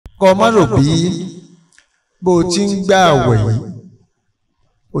kọ́ má rò bí bó ti ń gbà àwẹ̀ yìí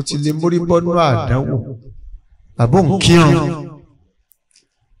o ti lè mórí bọ́nú àdánwò àbó ń kírun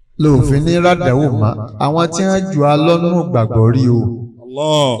lòfin ní ràdánwò má àwọn tí wọ́n jù á lọ́nù gbàgbọ́ rí o.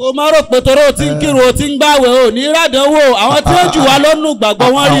 o má rò pé toró o ti ń kírun o ti ń gbàwẹ̀ o ní ràdánwò àwọn tí wọ́n jù wá lọ́nù gbàgbọ́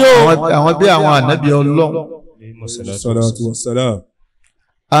wọn rí o. àwọn bí àwọn ànábì Ọlọ́run. salatu wassalam.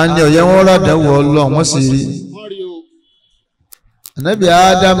 a ní ọ̀yẹ́ wọn ràdánwò Ọlọ́run wọ́n sì rí. ànábì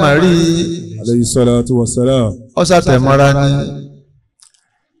Ádámà rí. alayhi salatu wassalam. ọ̀sàtẹ̀mọ́ra ní.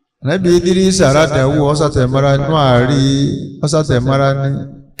 ànábì Ídírísà ràdánwò ọ̀sàtẹ̀mọ́ra ní àárí ọ̀sàtẹ̀mọ́ra ní.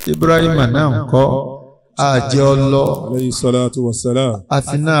 Ibrahim náà ń kọ́ àjẹ́ ọlọ́. alayhi salatu wassalam.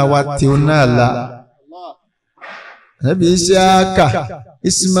 àfinà wa tí ó náà la. ànábì Isiaka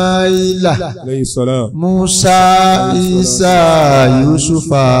Ismaila alayhi salam. Musa Isa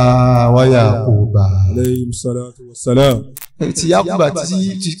Yusufa wa Yakuba. alayhi salatu wassalam. ti Yakuba tí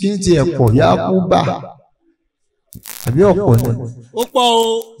kí n ti ẹ̀pọ̀ Yakuba àbí ọ̀pọ̀ ni. ó pọ̀ o.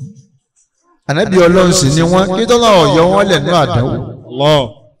 ànábì Ọlọ́run sì ni wọ́n kí tọ́lá ọ̀yọ́ wọn lẹ̀ ní àdánwò.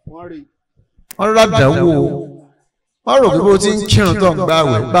 wọ́n ràdánwò wọ́n rò pé bó ti ń kírun tó ń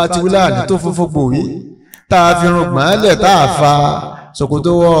gbààwẹ̀ bá ti wúlò àní tó fúnfún gbòòyì tá a fi rún gbọ̀nlẹ̀ tá a fa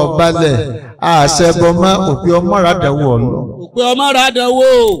ṣòkòtò wọ́ balẹ̀ àṣẹbọ mọ́ òpè ọmọ ràdánwò ọ̀lọ́. òpè ọmọ ràdánwò.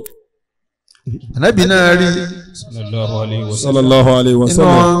 ànábì náà rí sallallahu alayhi wa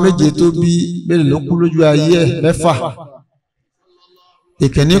sallam. inú méje tó bí bẹ́ẹ̀ ló kú lójú ayé ẹ̀ mẹ́fà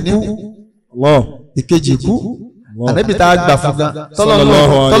ìkíní kú ìkejì kú ànábì tá a gbà fún gan tọ́lọ́run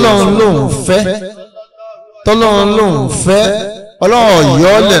lòun fẹ́ Ọlọ́run yọ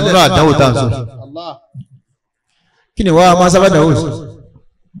ọ́ lẹ̀ nínú àdánwò tá à ń sọ. kí ni wàá máa sábà dánwò sí?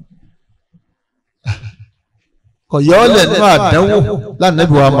 kò yọ ọ́ lẹ̀ nínú àdánwò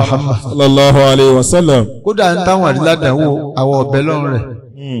lánàbí wa Muhammad sallallahu alayhi wa sallam. kódà ń táwọn àdíládánwò àwọn ọ̀bẹ lọ́rùn rẹ̀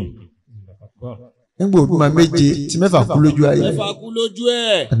nígbà òbí máa méje tí mẹ́fà kú lójú ayé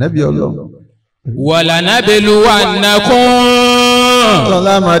ànábì Ọlọ́run. وَلَنَبْلُوَنَّكُمْ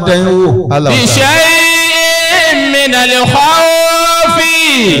بِشَيْءٍ مِّنَ الْخَوْفِ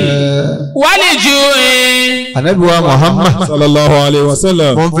وَالْجُوعِ. ànábì wa Muhammad sallallahu alayhi wa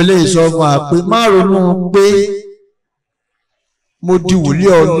sallam. mo ń fi léyìí sọ fún wa pé má ronú pé mo di wòlíì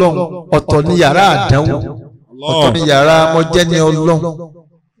Ọlọ́run ọ̀tọ̀ ní yàrá àdánwò ọ̀tọ̀ ní yàrá mọ́jẹ́ni Ọlọ́run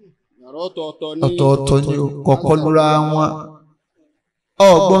ọ̀tọ̀ọ̀tọ̀ ní kọ̀ọ̀kan lóra wọn.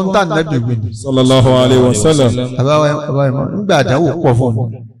 ọgbọ́n tá nàbì wí ni. sallallahu alayhi wa sallam. àbáwá ìmọ̀ nígbà àdánwò pọ̀ fún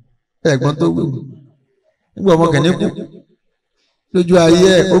mi ẹ̀gbọ́n tó wí nígbà ọmọ kẹ́ni kú lójú ayé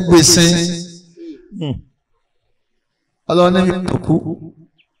ẹ̀ ó gbé sin Ọlọ́run ní mi kú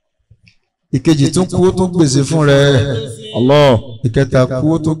ìkejì tún kú ó tún gbèsè fún rẹ̀ ìkẹta kú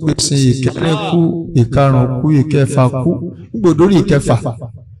ó tún gbèsè ìkẹrin kú ìkarùn kú ìkẹfà kú nígbòdórí ìkẹfà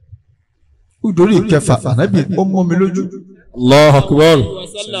ànábì ó mọ́ mi lójú. Allahu akbar.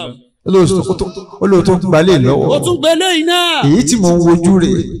 olóòótọ́ tún gbalẹ̀ lọ́wọ́. ó tún gbélé iná. èyí tí mò ń wojú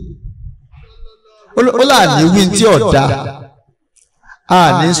rè ó láàní wí tí ọ̀dà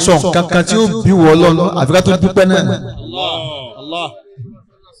àní sọ kankan tí ó bí wọ́ lọ́nà àfi ká tó dúpẹ́ náà.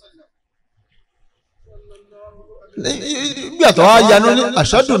 nígbà tó wá yanú ní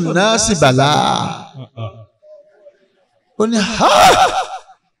ashadun nasi bala ó ní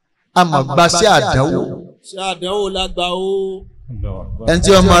àmọ̀gbà sí àdánwò. ṣé àdánwò lágbà ó. ẹni tí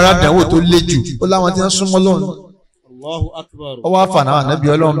wọn máa ra àdánwò tó lé jù ó láwọn tí wọn súnmọ́ lọ́run. Allahu akbar. ọwọ́ àfààní àwọn ànábì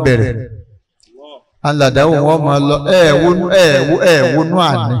Ọlọ́run bẹ̀rẹ̀ aládàáwò wọn máa lọ wọnú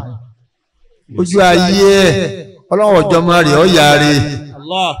àná ojú ayé ẹ Ọlọ́run ọjọ́ máa rè ọ́ yáre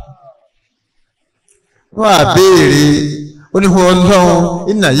wọn à béèrè ó ní wọn Ọlọ́run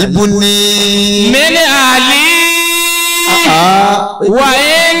iná yìí bú ní. mílí àlì wà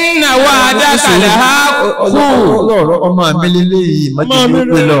iná wà dákàlẹ̀ ha kú. ọlọ́rọ̀ ọmọ mi lélẹ́yìí májèlé ó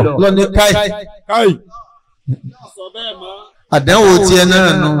pè lọ lọ́ní káì. àdánwò tiẹ̀ náà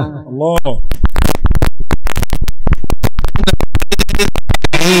nù.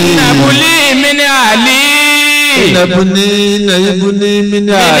 nàbùlí mílí àlì. nàbùní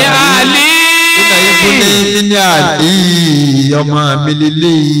mílí àlì. ní àlè ọmọ mi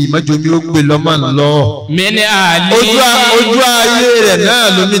lélẹ́yìí májèlé ó pè lọ́mọ ńlọ. mílí àlì. ojú ayé rẹ̀ náà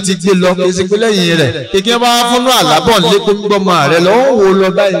lómi ti gbé lọ kí esi pé lẹ́yìn rẹ̀ kékeré bá fúnnú àlábọ̀ nílé pé ń gbọ́mọ rẹ̀ lọ ó ń wò ó lọ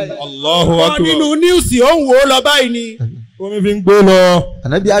báyìí. Allahu akbar. nínú níwùsì ó ń wò ó lọ báyìí ni. omi fi ń gbé lọ.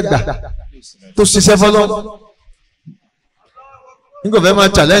 ànábì àgbà tó ṣiṣẹ́ fọlọ́ nígbà fẹ́ máa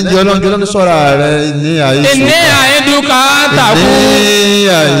challenge ọlọ́run sọ́ra rẹ̀ ní àyè sùkà. ní àyè dùkà tàkù. ní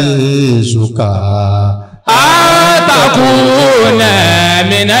àyè sùkà. àtàkùnà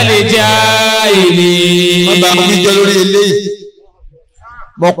mìnàlì jáìlì. wọ́n bá wí jọ lórí eléyìí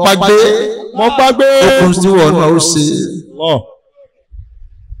mo pàgbé okùn tí wọ́n náà ó ṣe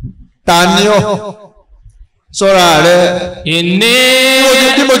ta ni ọ́ sọ́ra rẹ̀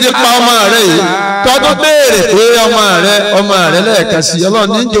bí mo ti pa ọmọ rẹ̀ yìí tọ́dún béèrè pé ọmọ rẹ̀ lẹ́ẹ̀kan sí ọlọ́run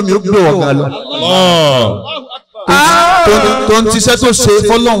ní jòmí ó gbé ọ̀gá lọ tó ń tiṣẹ́ tó ṣe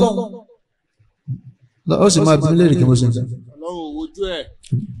fọ́lọ́hún ó sì máa bí léèrè kí mo ṣe nǹkan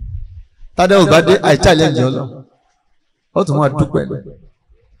tádé ò bá dé àìchallenge ọlọ́run ó tún máa dúpẹ́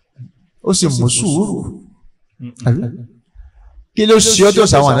ó sì mú sùúrù kí ló ṣe ọ́ tó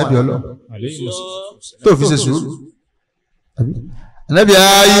sàwọn ànábì ọlọ́run tó fi ṣe sùúrù ànábì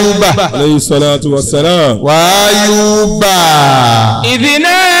Ayuba alayhi salatu wa salam wa Ayuba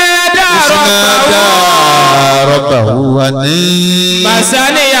ìdínà rabbahu wa ní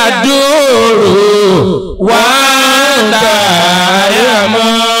masani adúró wà dáyàmọ́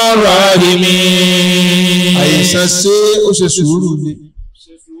rọ̀hìmí. àìsàn ṣe ó ṣe sùúrù ni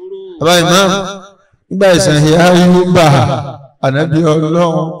bàbá imam nígbà àìsàn Ayuba ànábì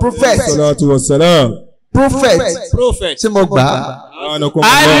ọlọ́run prophet salatu wa salam prophet tí mo gbà á.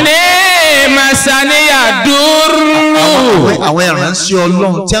 àní masaniya dúró. àwọn ìránṣẹ́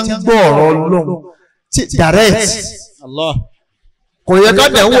ọlọ́run tí ń gbọ́ ọ̀rọ̀ ọlọ́run tí direct. kò yẹ ká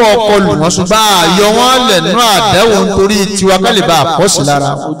dẹ̀ wọ ọkọ lù wọ́n ṣùgbọ́n àyọ wọn lẹ̀ nínú àdẹ́wò nítorí tiwa ká lè bá a pọ̀ sí lára.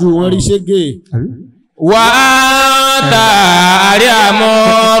 ojú wọn rí ṣége. wà á tààrí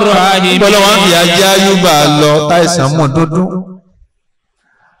àmọ́rọ̀ àyè. bọ́lá wọn fi ajé Ayuba lọ táìsàn mọ̀ dúndún.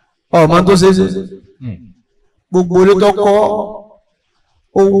 ọmọ tó ṣe é ṣe gbogbo ilé tọkọ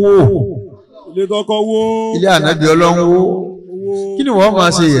owó ilé ànábì ọlọ́run wó kí ni wọ́n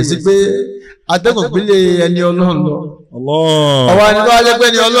máa ṣe yẹ̀ sí pé atẹ́gùn gbélé ẹni ọlọ́run lọ ọwọ́ ẹni tó wáyé pé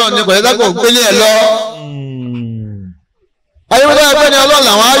ẹni ọlọ́run ni kò yẹ dákò gbélé ẹ lọ ayélujára yẹ pé ẹni ọlọ́run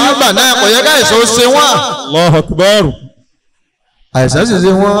làwọn Ayuba náà kò yẹ ká àìsàn ó ṣe wọ́n. Allahu Akbar. àìsàn sì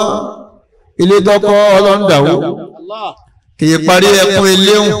ṣe wọ́n ilé tọkọ ọlọ́run dàwó kì í parí ẹkún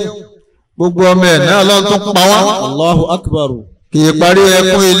iléhùn gbogbo ọmọ ẹ̀ náà lọ́n tún pa wọ́n. Allahu Akbar. kì í parí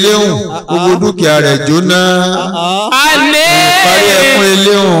ẹkún iléhùn gbogbo dúkìá rẹ̀ jóná. àní kì í parí ẹkún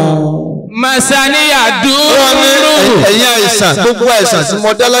iléhùn. masaniya dúró. ẹ̀yin àìsàn gbogbo àìsàn tí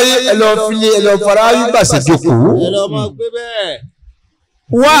mo dá láyé ẹ lọ file ẹ lọ fara Ayuba sí jókòó. ẹ lọ máa gbé bẹ́ẹ̀.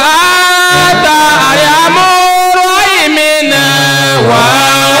 wà á tààrí àmọ́rọ̀ ìmí náà wà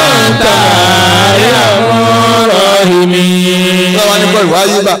á tààrí àmọ́rọ̀ ìmí. lọ́wọ́ ní bọ́ọ̀lù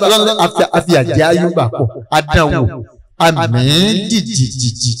Ayuba àfi àjẹ́ Ayuba pọ̀ adánwò àmì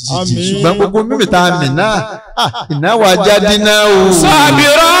jìjìjìjì ṣùgbọ́n gbogbo mímì tá a mì náà ìnáwó ajáde náà o.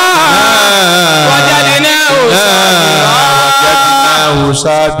 sọ́bìrọ̀ wájáde náà o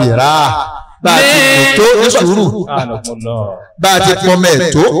sábìrà bá a ti tó ní sùúrù bá a ti pọmọ ẹ̀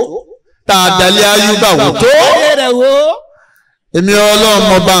tó tá a dalẹ̀ Ayuba wò tó. èmi ọlọ́run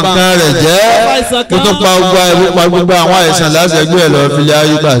mọ bá nǹkan rẹ̀ jẹ́ mo tún pa gbogbo àwọn àìsàn lásẹ̀gbé ẹ̀ lọ́ọ́ fi lé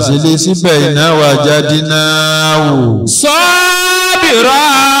Ayuba sílé síbẹ̀ ìnáwó ajáde náà wò. sọ́bìrọ̀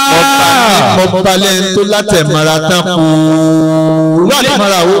mo balẹ̀ ń tó látẹ̀mọ́ra tán kú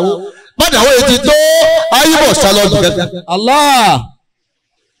látẹ̀mọ́ra wo bàdàwó etí tó Ayuba sálọ́ọ̀dù gẹ́gẹ́. Allah.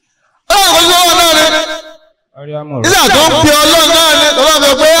 ọlọ́run kò sí ọwọ́ náà ni nígbà tó ń pe ọlọ́run náà ni ọlọ́run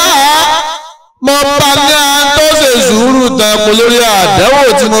fi pé mo bá ní à ń tó ṣe sùúrù tán kó lórí àdánwò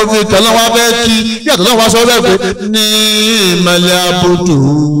tí mo fi tọ́lọ́ wá fẹ́ kí bí àtọ́lọ́ wá sọ bẹ́ẹ̀ pé ní ìmọ̀lẹ́ abodò.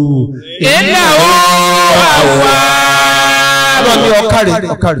 ìnáwó àwa. ọlọ́run ní ọ̀kàrẹ̀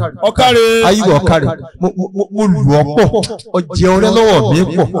Ayuba ọ̀kàrẹ̀ mo lù ọ́ pọ̀ ọjẹ́ ọ̀rẹ́ lọ́wọ́ mi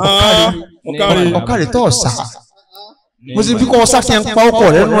pọ̀ ọ̀kàrẹ̀ tó ọ̀sà mo sì fi kọ́ ọ̀sá kí n pa ọkọ̀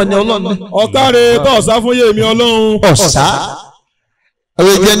rẹ̀ nù ẹni ọlọ́run. ọ̀kàrẹ̀ tó ọ̀sá fún yèmí ọlọ́run. ọ̀sá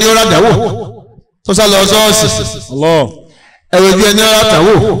ẹ̀wẹ̀ jẹ́ ní ọ̀rá dàwọ̀ tó sá lọ sọ́ọ̀sì ẹ̀wẹ̀ jẹ́ ní ọ̀rá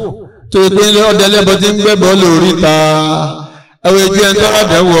dàwọ̀ tó yẹ pé ọ̀dẹ lẹ́bọ̀ tí ń gbẹ́bọ̀ lórí ta ẹ̀wẹ̀ jẹ́ ní ọ̀rá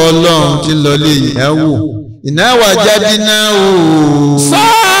dàwọ̀ ọlọ́run tí ń lọ lé ìnáwó ìnáwó ajáde náà o.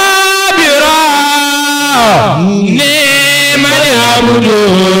 sọ́bìrọ̀ ní mẹ́rin àbúrò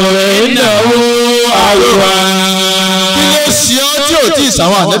ìnáwó àwòrán. kí ló ṣe ọ́ tí ò tí ì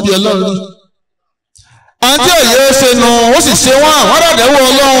sàwọn ànábì ọlọ́run ní. àǹtí òye ó ṣe nu ó sì ṣe wọ́n àwọn àdàdẹ́wọ̀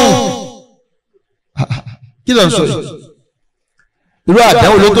ọlọ́run. kí ló ń sọ yìí irú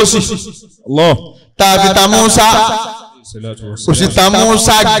àdánwò ló tó sì tá a fi ta Musa kò sì ta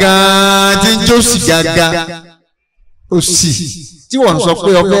Musa gan-an tí ń jó sì gangan ó sì tí wọ́n sọ pé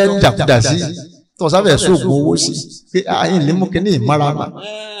ọbẹ̀ dàkúdà sí tọ́sáfẹ́ sóògùn owó sí pé àyìn lè mú kí ní ìmárama.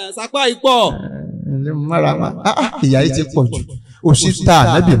 sápá ipò. lè mú ìmárama ìyá yìí ti pọ̀ jù ó sì ta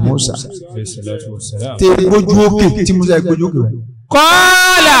ànábì Musa tẹ gbójú òkè tí Musa gbójú òkè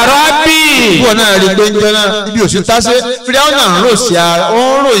Qala rabbi. Ìwọ náà rí pé ń jẹ́ náà ibi òsì tásé Fíráúnà náà ń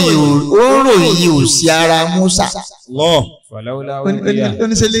ròyìn òsì ara Musa.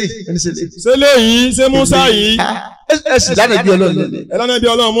 Oníṣẹ́lẹ̀ yìí ṣé Musa yìí. Ẹ sì lánàá bí Ọlọ́run. Ẹ lánàá bí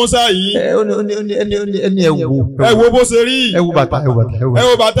Ọlọ́run Musa yìí. Ẹni ẹ wo bó ṣe rí. Ẹ wo bàtà. Ẹ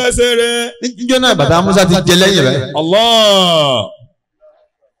wo bàtà ẹsẹ̀ rẹ̀. Níjọ́ náà bàtà Musa ti jẹ lẹ́yìn rẹ̀. Allah.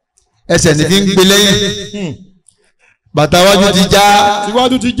 Ẹsẹ̀ ní fi ń gbé lẹ́yìn. Bàtà wájú ti já.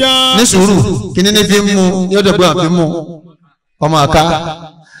 Ní sùúrù kíní ní fi ń mú yọ́dọ̀ gbọ́n fi mú ọmọ àká.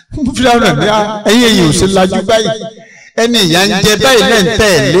 Fíráúnà ní ẹ̀yìn èyí ò sí lajú báyìí. Ẹni ìyá ń jẹ báyìí lẹ́ ń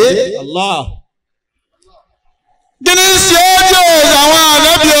tẹ̀lé. Kí ni ṣe é jẹ́ àwọn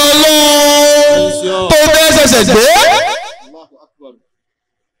ànábì Ọlọ́run tó bẹ́ẹ̀ ṣẹ̀ṣẹ̀ gbé?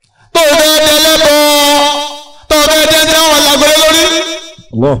 Tó bẹ́ẹ̀ dẹ́lẹ́bọ̀ tó bẹ́ẹ̀ dẹ́ndẹ́ wọn lágbẹ́lẹ́ lórí.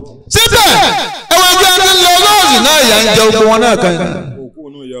 Síbẹ̀ ẹ̀wọ̀n ẹgbẹ́ ẹni lọ lọ́ọ̀sì náà ìyá ń jẹ ogun wọn náà kan.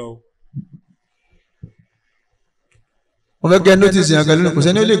 Mo fẹ́ kẹ́ nótìsì yẹn kan lónìí kò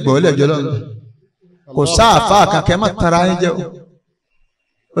sẹ́ni ó lè gbọ́ lẹ́jọ́ lọ́nà. Kò sáàfà kankan má tara ẹ jẹ́ o.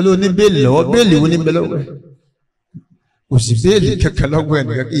 Olóò ní béèlì lọ́wọ́ béèlì wo ní bẹ lọ́wọ́ ẹ̀. Kò sí béèlì kankan lọ́wọ́ ẹ̀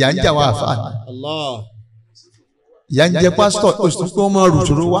nìkan ìyá ń jà wá àfà. Ìyá ń jẹ pásítọ̀ oṣù tó máa rù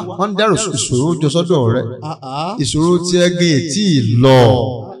ìṣòro wá wọ́n ń dárò ìṣòro jọ sọ́dọ̀ rẹ̀. Ìṣòro tí ẹ gbé tí ì lọ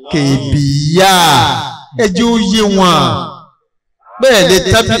kèbíyà ẹjẹ́ ó yé wọn. Bẹ́ẹ̀ lè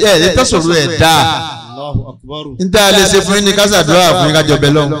tẹ́sọ̀rọ̀ ẹ̀ dáa. Níta lè ṣe fún yín ní kásàdúrà fún yín kájọ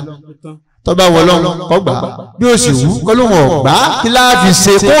bẹ́ẹ̀ lọ́hùn. Tọ́ba wọlọ́hùn kọ́ gbà bí ó sì wú kọ́ ló wọ̀ gbà kí láàfi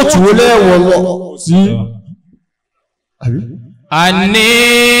ṣe kóòtù wo lẹ́wọ̀ lọ. Àní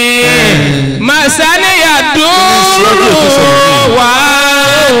màsánìyà dúró wà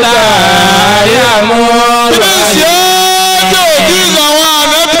láyà mọ́. Bí ó ṣe é yóò kí àwọn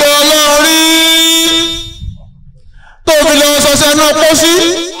ànábì Ọlọ́run rí tó fi lọ sọ́sẹ́ náà pọ́ sí.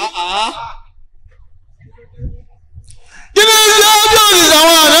 Kí ni ṣe é yóò kí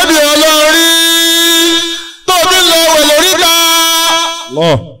àwọn ànábì Ọlọ́run rí tó fi lọ wẹ̀ lórí ká.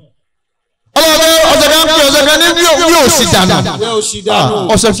 Ọlọ́run ọ̀sẹ̀ kan pé ọ̀sẹ̀ kan ní yóò sì dànù.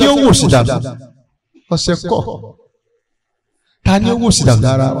 Ọ̀sẹ̀ kí ó wò sí dànù. Ọ̀sẹ̀ kọ̀. Ta ni ó wò sí dànù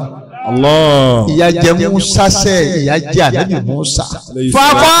ara wa? Ìyá jẹ Musa sẹ́ ìyá jẹ ànábì Musa.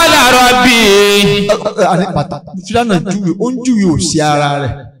 Faqala rabbi. Fíráúnà júwe ó ń júwe òsì ara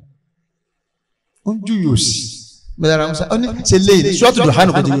rẹ̀. Ó ń júwe òsì. Mẹ́tàrà Musa ó ní ṣe léyìn Suratul Duhan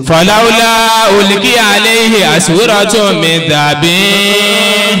kò ti wí. Falawla ulqiya alayhi aswiratun min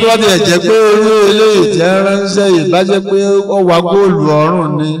dhahabin. Bí wọ́n ti jẹ́ pé olú eléyìí jẹ́ ránṣẹ́ yìí bá jẹ́ pé ó wá góòlù ọrùn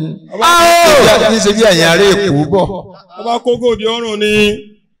ni. Ní ṣe bí ẹ̀yìn ará Èkó bọ̀. Ọba kó gòdì ọrùn ni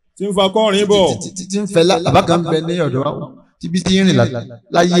tí ń fa kọrin bọ̀. Tí ń fẹ́ bàbá kan bẹ ní ọ̀dọ̀ wa tíbi tí ń rìn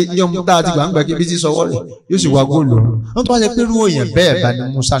láyé yọmú tá a ti gbà ń gbà kí ibi tí sọwọ́ rẹ̀ yóò sì wá góòlù ọrùn. Wọ́n tó wá jẹ́ pé irú èèyàn bẹ́ẹ̀ bá ní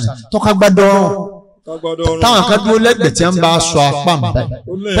Musa ni tọ́ka gbádọ́ táwọn kan dúró lẹ́gbẹ̀ẹ́ tí wọ́n bá aṣọ apá mi báyìí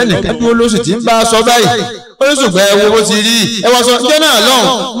bẹ́ẹ̀ni kan dúró lóṣù tí ń bá aṣọ báyìí ó ní ṣùgbọ́n ẹ wo bó ti rí ẹ wá sọ jẹ́ náà lọ́hùn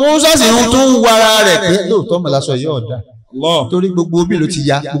Musa sì ń tún wara rẹ̀ pé lóòótọ́ mọ̀ lásọ yìí ọ̀dà torí gbogbo obì ló ti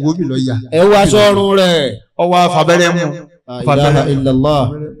ya gbogbo obì ló ya. Ẹ wá aṣọ ọrùn rẹ̀. Ọwọ́ afabẹ́rẹ́ mu.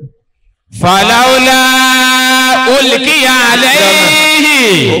 Falawla ulqiya alayhi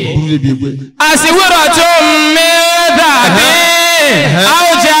aswiratun min dhahabin aw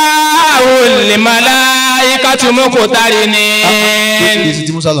ja'ahu al-malaikatu muqtarinin. Kìí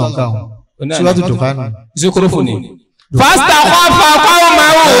ti Musa lọ nǹkan o. Suratul Duhan. Zukrufu ni. Fastakhaffa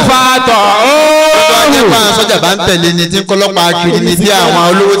qawmahu fata'uhu. Nípa sọ́jà bá ń tẹ̀lé ni tí ń kọ́lọ́pàá kiri ni bí àwọn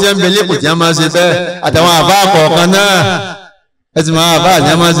olówó tí ń bẹ lẹ́kọ̀ọ́ tí wọ́n máa ṣe bẹ́ẹ̀ àtàwọn àbá kọ̀ọ̀kan náà ẹ ti máa àbá àti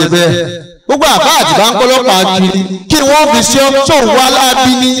wọ́n máa ṣe bẹ́ẹ̀. Gbogbo àbá àti bá ń kọ́lọ́pàá kiri kí wọ́n fi ṣe tó wá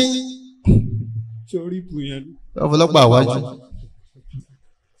lábí ní. Ọ̀pọ̀lọpọ̀ àwájú.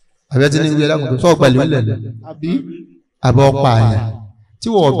 Àbẹ́ tí ní ìwé ẹlẹ́kùn tó ọ̀gbà ìlú lẹ̀ àbọ̀ ọ̀pá àyàn tí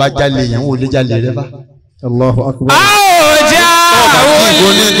wọ́n bá jalè yẹn wọ́n ò lè jalè rẹ bá. Allahu akbar. Àwòjá ìbò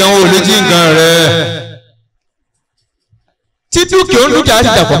ní nǹkan ò lè jí nǹkan rẹ̀. Tí dúkìá olùdíjà ti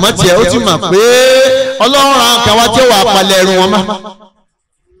dàpọ̀ mọ́ tiẹ̀ ó ti mọ̀ pé Ọlọ́run ra nǹkan wá tí ó wà palẹ̀ ẹrù wọn mọ́.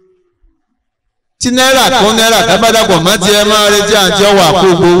 Tí náírà kan náírà kábàdàpọ̀ mọ́ tiẹ̀ máa retí àti ọwọ́ àpò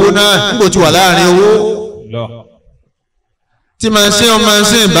owó náà nígbò tí wà láàrin owó. Tí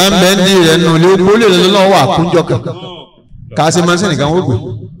màsín bá ń bẹ́ ń di rẹ̀ nù lé ó lè lọ́wọ́ àkójọ kan. Kà á sí màsín nìkan ó gbé.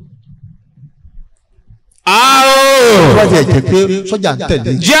 Wọ́n ti ẹ̀jẹ̀ pé sọ́jà ń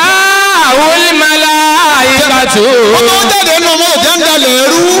tẹ̀lé. Já àwọn malaikatu. Ọmọ jáde nínú ọmọ òjá ń dalẹ̀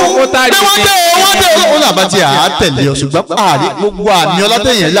ẹrú. Bí wọ́n dé ó làbá ti àá tẹ̀lé ọ ṣùgbọ́n pààrí gbogbo àmì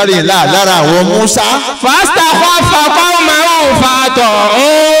ọlátẹ̀yìn lára ìlà lára àwọn Musa. Fastakhaffa qawmahu fata'uhu.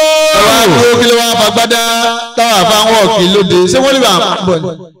 wá dúró kí ló wá fagbádá táwọn àfáwọn ọ̀kì lóde ṣé wọ́n lè bá bọ̀ ni.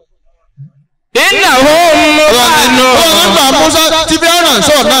 innahum kanu. nígbà Musa tí bí ọ̀ràn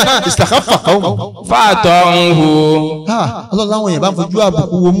sọ̀rọ̀ náà ìsìlàkàfà káwọn. fa'ta'uhu. ọlọ́run láwọn èèyàn bá fojú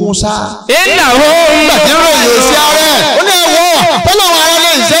àbùkù wo Musa. innahum. nígbà tí ń ròyìn òsì ààrẹ ó ní ẹ̀wọ̀ tọ́lọ́wọ́ ara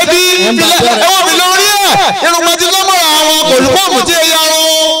lè ṣe bí ẹ̀wọ̀n mi lórí ẹ̀ irungbọ̀n ti lọ́mọ́ra àwọn kòlùkọ́ọ̀mù tí ẹ yára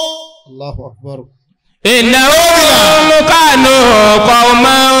wọn. Allahu Akbar. innahum kanu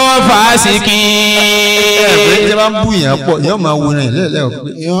qawman fasikin. ẹ̀ẹ́dẹ́gbẹ́ tí a bá ń bú ìyàn pọ̀ ìyàn máa wo rẹ̀ lẹ́lẹ́ ọ̀pẹ́.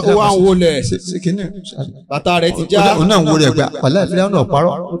 ó wá ń wọlé bàtà rẹ̀ ti já. ó náà ń wo rẹ̀ gbà pàlẹ́ ìfẹ́ ọ̀nà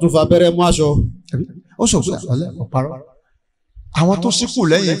ọ̀parọ́. ó tún fa abẹ́rẹ́ mú aṣọ. ó sọ pé pàlẹ́ ọ̀parọ́. àwọn tó síkù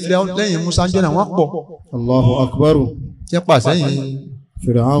lẹ́yìn Musa jẹ́ náà wọ́n pọ̀. Allahu Akbar. jẹ́ pàṣẹ yìí.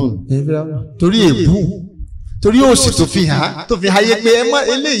 Fìràhùn. torí èbú torí òsì tó fi hayé pé ẹ má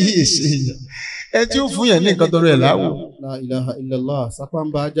eléyìí èsì ẹ tí ó fún yẹn ní nǹkan tọrọ ẹ láwò. La ilaha illallah sápá ń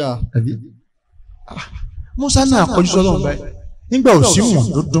bá jà. Musa náà kọjú sọ́dọ̀ báyìí nígbà òsì mọ̀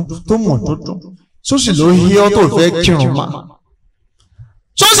tó mọ̀ sósì ló yí ọ́ tó fẹ́ kírun ma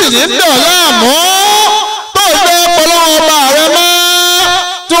sósì ní dọ̀ láàmú tó fẹ́ polówó ọba rẹ mọ́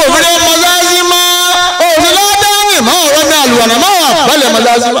tó fi lé mọ́sáàsì mọ́ òsì lọ́dẹ́rìn mọ́ ọ̀rọ̀ ní àlùwànà mọ́ àbálẹ̀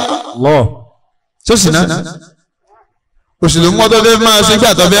mọ́sáàsì mọ́. sósì náà òsìlò mọ́tò fẹ́ máa ṣe gbà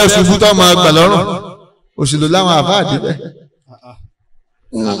tó fẹ́ ṣubú tó máa gbà lọ́rùn òsìlò láwọn àfáàdì bẹ́ẹ̀.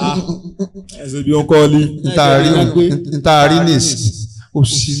 ẹsẹ̀ bí wọ́n kọ́ lé. ntaari nìsí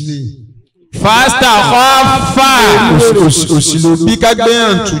òsìlè. fásità kọ́fà. òsìlò bí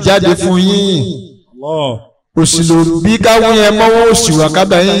kágbéyàn tù jáde fún yín. òsìlò bí káwọn yẹn mọ́wọ́ òsìwà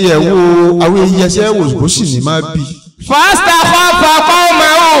kábà yín yẹ̀ wo àwọn èyí ẹsẹ̀ wò ó sì ní máa bì. fásità kọ́fà kọ́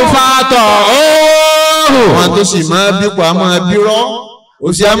máa ń fa tọ̀ ọ́. wọn tó sì máa bí pọ̀ á máa bí rọ́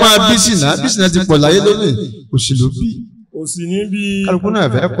òsì á máa bí sìnà ti pọ̀ láyé lónìí òsìlò bí. òsì ní bí. kálukú náà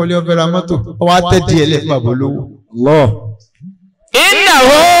fẹ́ kọ́lé ọ̀fẹ́ ra mọ́tò ọwọ́ á tẹ́ díẹ̀ lẹ́fún àbólówó.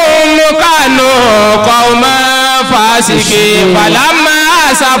 innahum kanu qawman fasikin falamma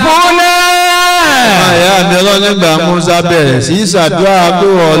asafuna. àyà mi ọlọ́run nígbà Musa bẹ̀rẹ̀ sí ṣàdúrà pé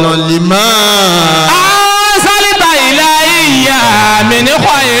ọ̀nà lè máa. sálíbà ilayya min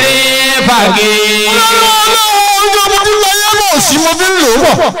khairin faqir. ọlọ́run mo ti lọ yẹ́ mọ̀ sí mo fi ń lò ó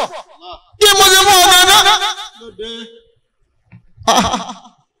bọ̀ kí mo ti mú ọ̀gá náà.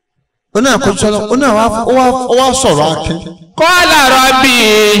 ó náà kó sọ́lọ́ ó náà wá sọ̀rọ̀ akin. qala rabbi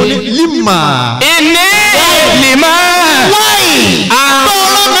lima. inni lima. wáyé.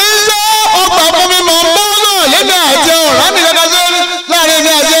 ọ̀rọ̀ mi ń yọ ọgbà fún mi mọ̀ ń bọ́ náà lẹ́nu àjẹ ọ̀rá mi lọ́ka sí láàrin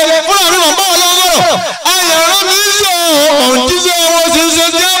ẹni àjẹ fúnra mi mọ̀ ń bọ́ ọ lọ́wọ́. ayọ̀rọ̀ mi ń yọ òǹjíṣẹ́ owó ti ṣe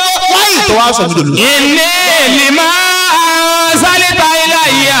jẹ́ wáyé. tó wá sọ mi dòdò. inni lima salita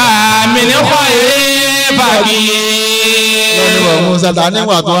ilayya min khairin faqir. Musa ta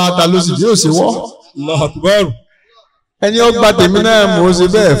níwà tó wá ta ló sì bí ó ṣe wọ́. Allahu Akbar. ẹni ó gba tèmi náà mò ń ṣe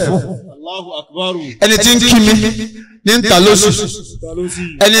bẹ́ẹ̀ fún. Allahu Akbar. ẹni tí ń kí mi ní ń ta lóṣù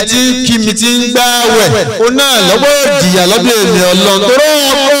ẹni tí ń kí mi tí ń gbààwẹ̀ ó náà lọ́wọ́ ìjìyà lọ́dọ̀ èmi Ọlọ́run tó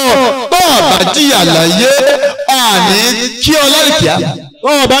rọ́ọ̀kọ́ tó ọ̀bà jìyà láyé àní kí ọ lálìkìá.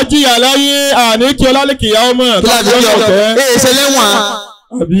 wọ́n bá jìyà láyé àní kí ọ lálìkìá ọmọ. tó láti kí ọkọ ee ṣẹlẹ́wọ̀n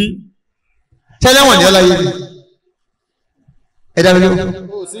ṣẹlẹ́wọ̀n ni ọ láyé ni ẹ dá mi lóhùn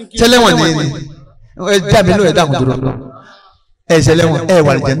ṣẹlẹ́wọ̀n ni ẹ dá mi lóhùn ẹ dá mi dúró ẹ ṣẹlẹ́wọ̀n ẹ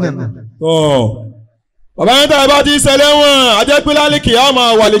wà lìjẹ náà. bàbá yẹn tá a bá ti ṣẹlẹ́wọ̀n ajẹ́pẹ́ lálìkìá ọmọ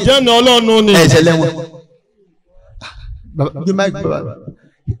wà lìjẹ náà Ọlọ́run ni. ẹ ṣẹlẹ́wọ̀n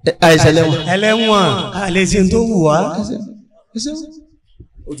ẹ ṣẹlẹ́wọ̀n. ẹlẹ́wọ̀n àlejò tó wù wá.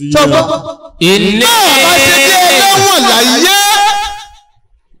 sọ́gbọ́n inni bá ṣe dé ẹlẹ́wọ̀n láyé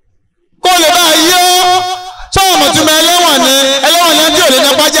kó lè bá yọ sọ́wọ́n mọ̀túnmọ̀ ẹlẹ́wọ̀n ni ẹlẹ́wọ̀n ni ẹjọ́ lè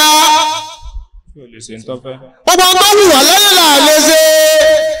ní pàjá. gbogbo tó wù wá lẹ́yìn là lè ṣe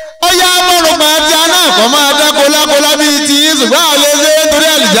ọyá mọ̀rùn máa ti aná àkọ́ máa dá kólákólá bíi ti ṣùgbọ́n à lè ṣe torí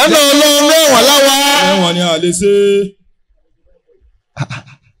àlìjáná Ọlọ́run ẹ̀wọ̀n láwa. ẹ̀wọ̀n ni à lè ṣe.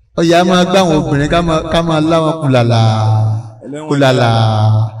 ọyá máa gbá àwọn obìnrin ká máa láwọn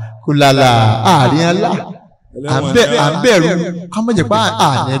kùlàlà àárín alá àbẹ̀rù ká má jẹ́ pé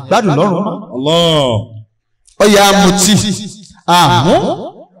àní gbádùn lọ́rùn mọ́. ọyá mutí àmú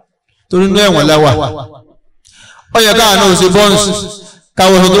torí inú ẹ̀wọ̀n láwà ọyá káà náà ṣe bọ́ǹsì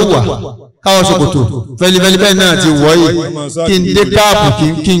káwọ́ ṣe tó wà káwọ́ ṣòkòtò fẹlifẹli bẹ́ẹ̀ náà ti wọ̀ yìí kí n dé káàpù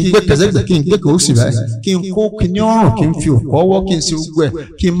kí n gbé kẹsẹ́gbẹ̀ kí n gbé kòósì báyìí kí n kó kíní ọrùn kí n fi òkú ọwọ́ kí n ṣe gbogbo ẹ̀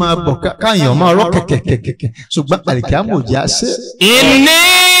kí n máa bọ̀ káàyàn máa rọ́ kẹ̀kẹ̀kẹ̀kẹ̀ ṣùgbọ́n àlìkí àmọ̀jì á ṣe. inni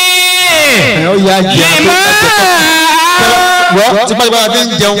ọyá jẹ́ wọ́ tipátipá la fi ń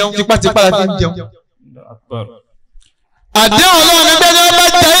jẹun tipátipá la fi ń jẹun. àdéhùn Ọlọ́run ẹgbẹ́ ni wọ́n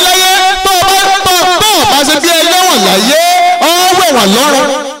bá jẹ́ láyé láyé ọ̀wẹ̀ wà lọ́rùn.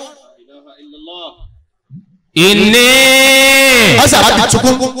 Inni ọ̀sẹ̀ àbí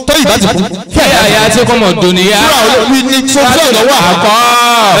tukun tó ìbá ti kú. fi hayatikum ad-dunya. Fúra wí ní sọ́jọ́ lọ́wọ́ àkọ́.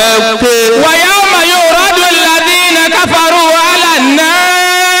 Wa yawma yuradu alladhina kafaru ala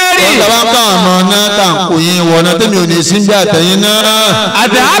an-nari. Wọ́n sábà ń bá àmọ́ náà tà ń kò yín wọ̀ náà tẹ́mi ò ní sí ń jà tẹ̀yìn náà.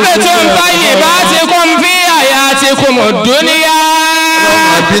 Adhabtum tayyibatikum fi hayatikum ad-dunya.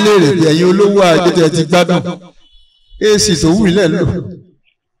 Abílẹ̀ rẹ̀ pé ẹ̀yin olówó àjẹtẹ̀ ti gbádùn. Èsì tó wù ilẹ̀ lò.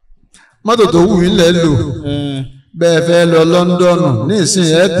 Mọ́tò tó wù ilẹ̀ lò. Bẹ́ẹ̀ fẹ́ lọ Lọ́ńdọ̀nù ní ìsìn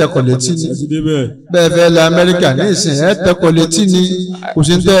ẹ̀ tẹ̀kọ̀ létí ni. Bẹ́ẹ̀ fẹ́ lọ Amẹ́ríkà ní ìsìn ẹ̀ tẹ̀kọ̀ létí ni. Kò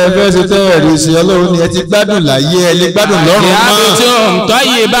sí tẹ́ ẹ fẹ́ ṣe tẹ́ ẹ rí sí Ọlọ́run ni ẹ ti gbádùn láyé ẹ lè gbádùn lọ́rùn náà. Adhabtum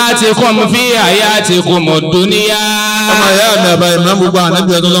tayyibatikum fi hayatikum ad-dunya. Ọmọ ìyá mi àbá ìmọ̀ gbogbo àwọn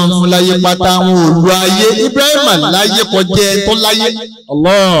ẹbí ọdún lọ́wọ́ fún láyé pátá àwọn òru ayé Ibrahima láyé kọjá ẹ tó láyé.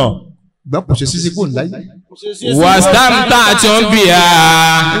 Ìgbà kò ṣe sísí kò láyé. Wastamta'tum biha.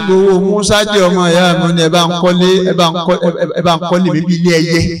 Nígbà owó Musa jẹ́ ọmọ ìyá mi ni ẹ bá ń kọ́lé mi bí ilé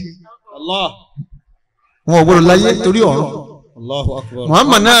ẹyẹ. Wọn ò gbọdọ̀ láyé torí ọ̀run.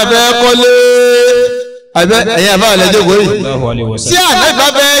 Muhammad náà fẹ́ kọ́lé ẹ̀yin àbá ọ̀lẹ́ jókòó yìí. Tí ànágbá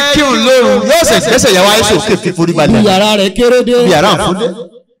fẹ́ kírun lóru yóò ṣe gbẹ́sẹ̀ yàwá ẹ̀ṣọ́ kéfì forí balẹ̀. Bí yàrá rẹ̀ kéré dé. Bí yàrá àfúndé.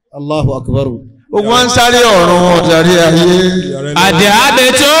 Allahu akbar. Ogun wa ń sáré ọ̀run ọ̀dàrí ayé.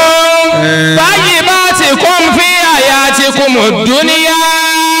 Adhabtum tayyibatikum fi hayatikum ad-dunya.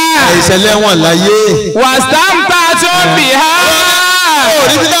 Ìṣẹ̀lẹ̀ wọn láyé. Wastamta'tum biha.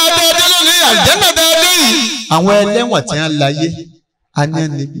 Orí bí dáadé ọdún lónìí àjẹ́nà dáadé yìí. Àwọn ẹlẹ́wọ̀n tí wọ́n láyé a ní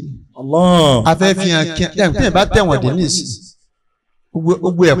níbi. Afẹ́ fi hàn kí ẹ̀ bá tẹ̀wọ̀n dé ní ìsìn.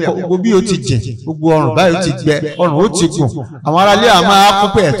 Gbogbo ẹ̀kọ́ gbogbo bí ó ti jẹ gbogbo ọrùn báyìí ó ti gbẹ ọrùn ó ti gùn àwọn aráalé à máa kó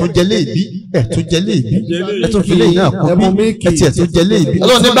pé ẹ̀tún jẹlé ìbí ẹ̀tún jẹlé ìbí ẹ̀tún filé yìí náà kó bí ẹtì ẹ̀tún jẹlé ìbí.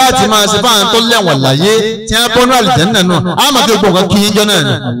 Ọlọ́run ní bá ti máa ṣe fáwọn tó lẹ́wọ̀n láyé tí wọ́n bọ́nú àlùjánnà náà á máa fi gbọ̀ngàn kí yín jọ náà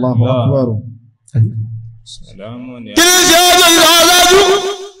ni. Kí ni ṣe ọjọ́ ìlú ọlọ́jú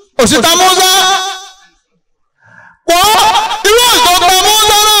òṣìṣẹ́ Musa kọ́ irú ìtọ́gbà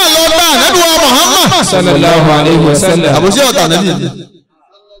Musa náà lọ́gbà nẹ́bí wa Muhammad sallallahu alayhi wa sallam. àbòsí ọ̀tà nẹ́bí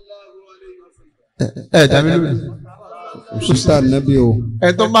dàmí lórí Òṣìṣẹ́ nẹ́bí o. ẹ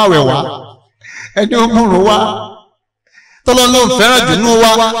tó máa wẹ̀ wá ẹni ó múrun wá tọ́lọ́ ló ń fẹ́ràn jù nínú wa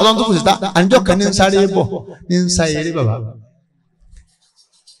ọlọ́run tó kù sí ta àníjọ́ kan ní ń sáré bọ̀ ní ń sá eré bàbá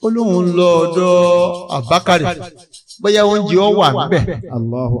ó lóun lọ ọ̀dọ̀ Abakari bóyá oúnjẹ ọ wà níbẹ̀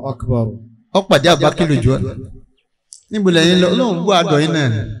Allahu akbar. ọ pàdé Abakari lójú ọ níbo lẹ́yìn lọ olóhùn bó àdọ̀ yín náà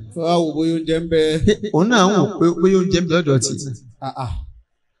ni. Fọwọ́ wo bóyá oúnjẹ ń bẹ. Òun náà ń wò pé bóyá oúnjẹ ń bẹ lọ́dọ̀ tì.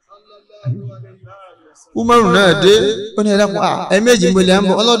 Umaru náà dé ó ní ẹ̀dá kan ẹ̀ẹ́mẹ́jì ń bolẹ̀ ń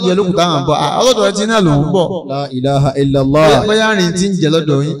bọ̀ ọlọ́dún yẹn lókùtà àwọn bọ̀ ọlọ́dún ẹ ti náà lòún bọ̀. La ilaha illallah. Bóyá rìn ti ń jẹ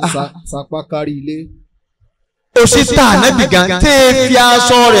lọ́dọ̀ yín. Sapá kárí ilé. Òṣìṣẹ́ ànábì gan tẹ́ fi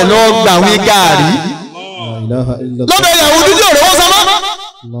aṣọ rẹ̀ lọ gbà wí gàárì. La ilaha illallah. Lọ́dọ̀ ìyàwó dúdú ọ̀rọ̀ wọ́n sọmọ́.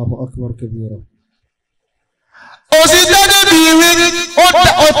 Allahu akbar kabira. Òṣìṣẹ́ débi ìwé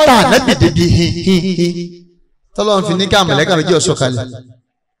ó ta ànábì débi hihihi. Tọ́lọ́run fi ní ká mọ̀lẹ́kà méjì ọ̀ṣọ́ kalẹ̀.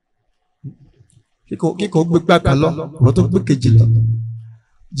 Kíkọ́ gbé gbà kan lọ, ọ̀rọ̀ tó gbé kejì lọ.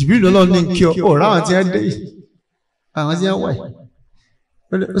 Jìbìrì lọ́lọ́ ní kí ọ, ọ̀rọ̀ àwọn tí wọ́n dé yìí, àwọn tí wọ́n wà yìí.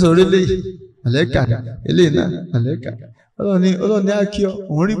 Ó sọ orí léyìí, mọ̀lẹ́kà, eléyìí náà, mọ̀lẹ́kà. Ọlọ́ni á kí ọ,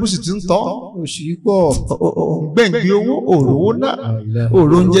 òun rí bùsì tí ń tọ́. Òṣì pọ̀. Gbẹ̀ngbẹ̀ owó, òrówó náà,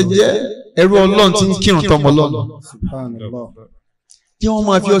 òró ń jẹjẹ, ẹrú Ọlọ́run tí ń kírun tọmọ lọ́nà. Kí wọ́n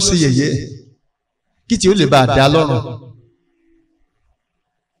máa fi ọ ṣe yẹ̀yẹ́, kí tí ó lè bá a dá lọ́rùn.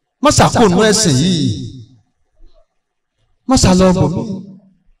 Mọ́sàkóònù ẹ̀sìn yìí mọ́sàlọ́bọ̀ mi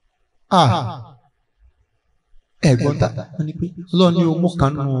ẹ̀gbọ́n ta wọ́n ní pé Ọlọ́run ní omú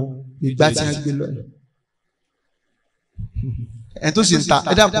kan nù ìgbà tí wọ́n gbé lọ ẹ̀ tó sì ń ta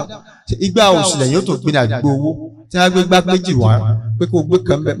ẹ dàpọ̀ ìgbà òsìlẹ̀ yóò tó gbé ní àdúgbò owó tí wọ́n gbé gbá méjì wá pé kó gbé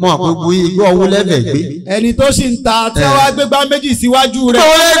kan bẹ́ẹ̀ mọ́ àpò gbogbo igbó owó lẹ́fẹ̀ẹ́ gbé. Ẹni tó sì ń ta tí wọ́n gbé gbá méjì síwájú rẹ̀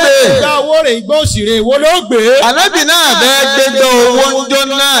ìgbà owó rẹ̀ ìgbà òsìrè wo ló gbé. Ànábì náà bẹ́ẹ̀ gbégbá owó ń jó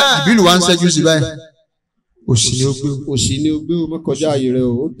náà ìbílù wa ń ṣẹ́jú sí báyìí òsì ni ó gbé o. Òṣì ni ó gbé o mọ́kànjá ààyè rẹ̀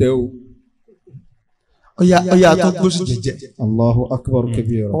o ó tẹ́ o. Ọya tó gbósì jẹjẹ. Allahu akbar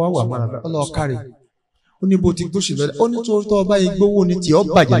kabira. Ọwọ́ wà mọ́ra ọlọ́ọ̀kárẹ̀ ó ní bó ti gbósì lọ́lẹ̀ ó ní tó ọba igbówó ni tí ó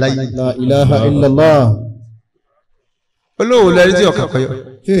bàjẹ́ láyé. La ilaha illallah. Olówó lẹ́rí tí ọ̀kà kọyọ.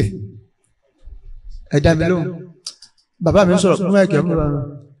 Ẹ dá mi lóhùn. Bàbá mi sọ̀rọ̀ fún ẹ̀kẹ́ fún bàbá.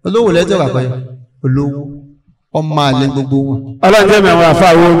 Olówó lẹ́rí tí ọ̀kà kọyọ. Olówó. Ọmọ àlè gbogbo wọn. Ọlọ́run jẹ́ mi àwọn àfa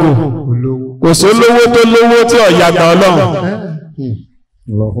àwògùn. Olówó. Kò sí olówó tó lówó tí ọ̀yà gbà Ọlọ́run.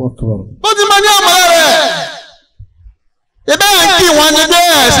 Allahu akbar. Ó ti máa ní ọmọ rẹ̀. Ibẹ̀ ń kí wọn ní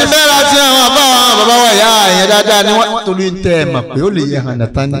bẹ́ẹ̀ sí bẹ́ẹ̀ láti àwọn bàbá wa ìyá ẹ̀yẹ dáadáa dáadáa ni wọ́n torí ń tẹ́ ẹ mọ̀ pé ó lè yẹ hànà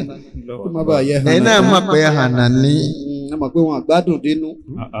tán ni ẹ̀yin náà mọ̀ pé hànà ni. ẹ mọ̀ pé wọn àgbádùn dénú.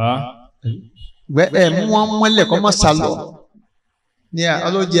 ẹ mú wọn mọ́lẹ̀ kọ́ mọ́ sálọ ní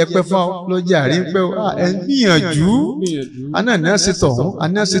ọlọ́jẹ́ pẹ́ fún ọlọ́jẹ́ àárín pẹ́ ẹ ń gbìyànjú aná náà ṣe tọ̀hún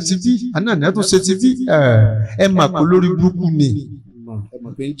aná ṣe ti bí aná náà tó ṣe ti bí ẹ mà kó lórí burúkú ni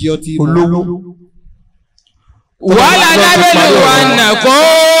olówó. wàhálà lábẹ́lú wa nà kó.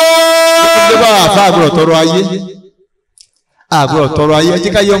 ó bá àfa àbúrò tọrọ ayé àbúrò tọrọ ayé ẹ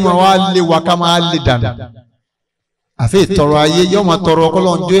jẹ́ ká yọ ọmọ wa lé wa ká máa lé dànù àfi ìtọrọ ayé yọ ọmọ tọrọ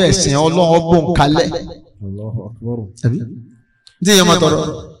ọkọlọ́njọ́ ẹ̀sìn ọlọ́run ọgbọ̀n kalẹ̀ tí yẹn ma tọrọ.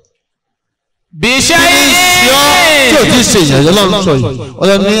 bíṣẹ́ tí o ti ṣe yẹn yẹn lọ́nà sọ yìí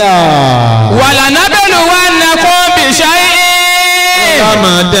ọ̀dọ̀ ní à. wàlà nábẹ́lú wa nà kó bíṣẹ́. ká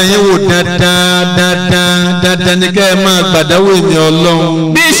máa dán yín wò dandan ní kẹ́ ẹ máa gbàdáwò èmi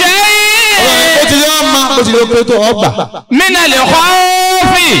ọlọ́run. bíṣẹ́. ó ti yọ ọmọ ó ti yọ pé tó ọgbà. mínà lè kọ́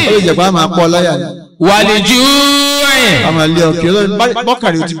fì. ó lè jẹ́ pé a máa pọ̀ láyà ni. wàlì jù. àmà lé ọkẹ́ lọ́nà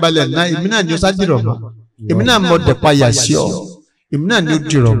bọ́kàrí o ti balẹ̀ náà èmi náà ni ó sá dìrọ̀ mọ́ èmi náà mọ̀ dẹ̀pa yà sí ọ. èmi náà ni ó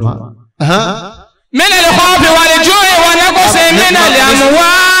dìrọ̀ mọ́. mínà lè kọ́ fi wà lè jó ìwọ náà kó ṣe mínà lè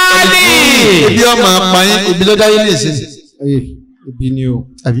àmúwálì. ibi ọmọ apáyín ibi ló dáyé lè ṣe. ebi ni o.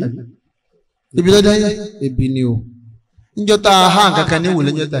 àbí ibi ló dáyé. ebi ni o. níjọ́ tá a hàn kankan ní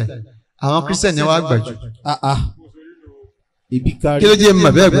ìwòlẹ́ níjọ́ tá yìí àwọn kírísítẹ̀nì ni wọ́n á gbà jù. ebi kárí. kí ló dé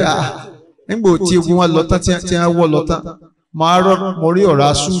mọ̀ bẹ́ẹ̀ pé nígbà tí ogun wọn lọ tán tí wọ́n wọ́ lọ tán mo rí ọ̀rá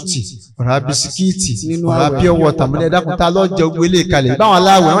súùtì ọ̀rá bisikíìtì ọ̀rá pure water mo ní ẹ̀dákun tá lọ́jọ́ gbélé kalẹ̀ báwọn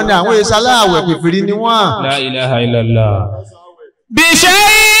aláwẹ̀ wọ́n ní àwọn èso aláwẹ̀ pèpèrè ni wọ́n. La ilaha illallah. bíṣẹ́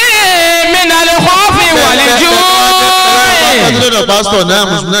mínà lè kọ́ fi wà lè jó. pásítọ̀ pásítọ̀ náà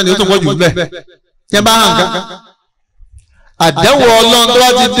mùsùlùmí náà ni ó tó pọ̀jù bẹ́ẹ̀ kẹ́ bá hàn kankan. àdánwò ọlọ́run tó bá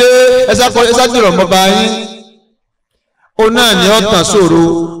ti dé ẹ̀sà dìrọ̀ mọ́ báyìí ó náà ni ó tàn sòrò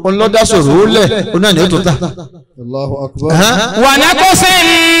ọlọ́dà sòrò ó lẹ̀ ó náà ni ó tó tà. Allahu akbar. wà ná kó sí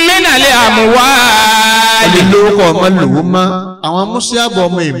mínà lè àmúwá. ẹni lórúkọ ọmọ lòwó mọ́ àwọn mùsíàbọ̀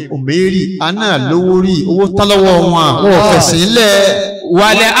ọmọ òmèrì àná lówó rí owó tán lọ́wọ́ wọn àwọn ọ̀fẹ̀sìn lẹ̀.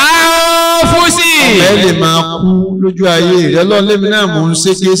 wàlẹ̀ áfúsì. ọ̀bẹ lè máa kú lójú ayé rẹ lọ́lẹ́mi náà mò ń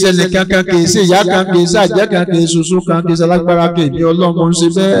ṣe kí sẹ́ni kankan kì í ṣe ìyá kan kì í ṣe àjẹ́ kan kì í ṣoṣo kan kì í ṣe alágbára kì í bí ọlọ́run mò ń ṣe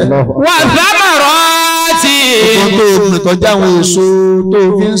bẹ́ẹ̀. wà sámàrọ̀ tí. ọkọ tó o gbìn tọ́jú àwọn èso tó o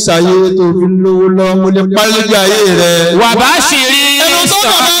fi ń ṣàyè tó o fi ń lówó lọ mo lè parí lójú ayé rẹ. wà bá ṣìírí. ẹnu tó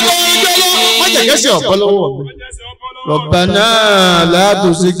bàbá lọ ń gbé lọ wọ́n jẹ́ kẹ́sì ọ̀pọ̀ lọ́wọ́ mi. Rabbana la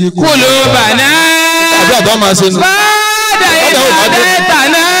tuzigh qulubana. àbí àbá máa ṣe nù. ba'da idh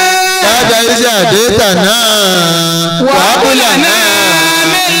hadaytana. ba'da idh hadaytana. wa hab lana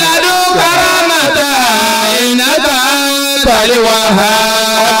min ladunka rahmatan innaka antal wahhab.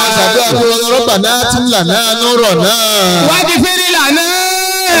 ọmọ sàbí àkúrò Rabbana atim lana nurana. waghfir lana.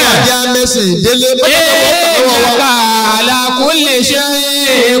 ìyá mẹ́sìn délé innaka ala kulli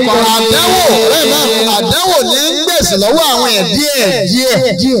shay'in qadir. àdánwò ní ń gbèsè lọ́wọ́ àwọn ẹ̀ díẹ̀.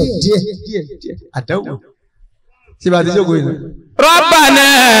 àdánwò tí bá ti jókòó yìí. Rabbana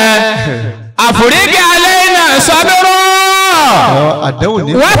afrigh alayna sabra. àdánwò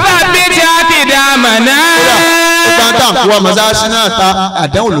ní. wa thabbit aqdamana. ó bá ń tà kó wa mọ́sáàsì náà ta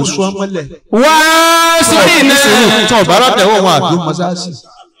àdánwò ló sún ọmọlẹ̀. wá sórí náà. tí wọn bá rà tẹ̀wọ̀ wọn àdó mọ́sáàsì.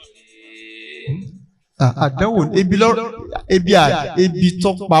 àdánwò ebi tó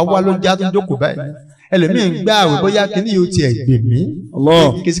pa wá ló já tó jókòó báyìí ẹlòmíì ń gbá àwẹ̀ bóyá kíní yóò tiẹ̀ gbè mí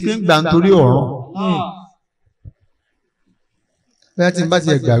kìsì kí n gbà nítorí ọ̀ràn bóyá tí n bá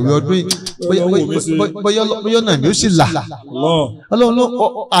tiẹ̀ gbàwé ọdún yìí bóyá náà mi ó sì là ọlọ́run ló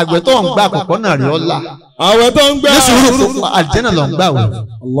àgbẹ̀ tó ń gbà àkọ́kọ́ náà rí ọ́ là àwẹ̀ tó ń gbà ní sùúrù fún àlìjẹ́nà ló ń gbà wẹ̀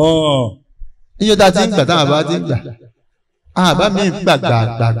níjọ́ tá a ti ń gbà táwọn àbá ti ń gbà àbá mi ń gbàgbà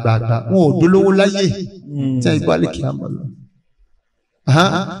wọn ò dolówó láyé tí a gbọ́ àlè kí a mọ̀ lọ.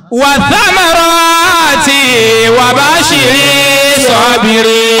 wà thamarati wà bashiri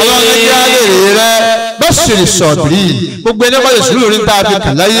sabiri. ọlọ́run ní àlèrè rẹ bashiri sabiri gbogbo ẹni wọ́n lè sùúrù ní tá a fi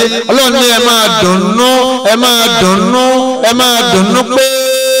kàn láyé ọlọ́run ní ẹ máa dùnnú pé.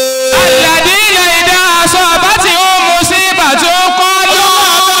 alladina idha asabatihum musibatun qalu.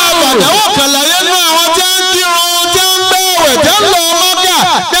 àdáwọ̀ kan láyé ní àwọn tí ń kírun tí ń bẹ̀wẹ̀ tí ń lọ mọ́kà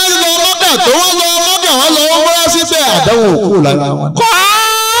tí ń lọ mọ́kà tó wọ́n lọ mọ́kà wọ́n lọ wọ́n síbẹ̀ àdáwọ̀ kù lára wọn.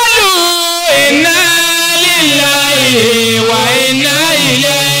 qalu inna lillahi wa inna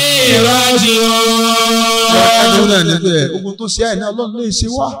ilayhi raji'un. ọdún náà níbẹ̀ ogun tó ṣe àìní ọlọ́run lè ṣe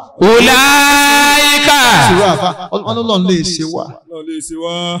wá. ulaika. ọlọ́run lè ṣe wá.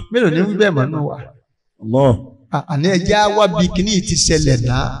 mélòó ni ń bẹ̀ mọ́ nù wá. àní ẹjẹ́ á wá bí kíní ti ṣẹlẹ̀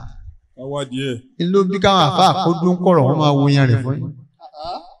náà. ìlú bí káwọn àfa àkódún kọ̀rọ̀ wọn máa wo yan rẹ̀ fún yín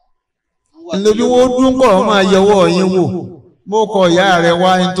ìlú bí wọ́n dún kọ̀rọ̀ wọn máa yẹwọ́ yín wò mo kọ ìyá rẹ̀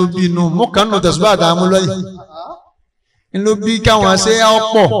wá ní tó bínú mo kàn nù tẹ̀síbá àtàwọn lọ́yìn ìlú bí káwọn ṣe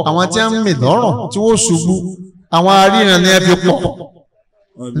ọ̀pọ̀ àwọn tí wọ́n ń mì lọ́rùn tí wọ́n ṣubú àwọn aríran ní ẹ fi pọ̀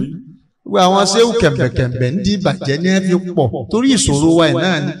gbogbo àwọn ṣéwù kẹ̀mbẹ̀kẹ̀mbẹ̀ ń di ìbàjẹ́ ní ẹ fi pọ̀ torí ìṣòro wa ẹ̀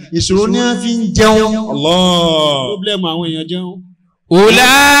náà ni ìṣòro ní ẹ fi ń jẹun. problem àwọn èèyàn jẹun.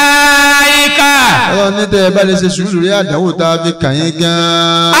 Ulaika. Ọlọ́run ní tẹ́ ẹ bá lè ṣe sùúrù lórí àdánwò tá a fi kàn yín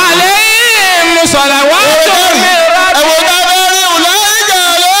gan-an. Alayhim salawatu min rabbihim.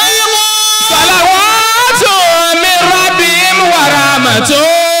 Salawatu min rabbihim wa rahmatun.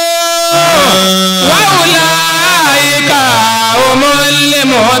 Wa ulaika humul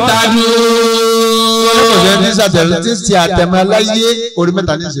muhtadun. Ọlọ́run ní sàtẹ̀lẹ́ tí ń ṣe àtẹ̀mọ́láyé orí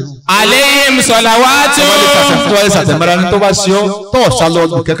mẹ́ta ní ìṣèlú. Alayhim salawatu. Tó wáyé sàtẹ̀mọ́lá ní tó bá ṣe ọ́ tó ọ̀sá lọ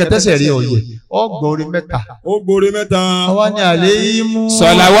ọdún kẹ́kẹ́ tẹ́sẹ̀ rí ọ̀yẹ́ ọgbọ̀n orí mẹ́ta. Ó gbórí mẹ́ta. Àwa ní alayhim.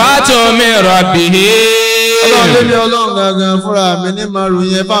 Salawatu min rabbihim. Ọlọ́run lé ní ọlọ́run gangan fúnra mi ní márùn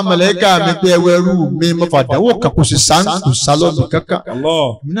yẹn fún àmàlẹ́kà mi pé ẹwẹ́ rú mi mo fàdáwò kan kò sì sáńkù sálọ́ọ̀dù kankan.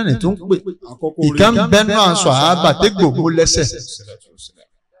 Mi náà ní tó ń pè. Ìkan bẹ́ẹ̀ náà sọ àábà tégbò mú lẹ́sẹ̀.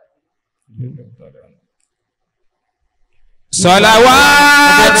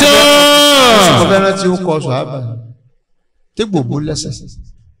 Salawatu. Mo fẹ́ rántí ó kọ sọ àábà tégbò mú lẹ́sẹ̀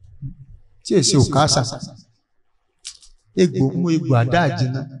tí èsì ò káàsà egbò mú egbò àdá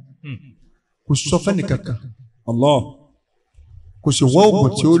àjìnà kò sọ fẹ́ni kankan kò sì wọ́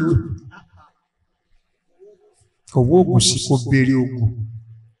oògùn tí ó lò kò wọ́ oògùn sí kò béèrè oògùn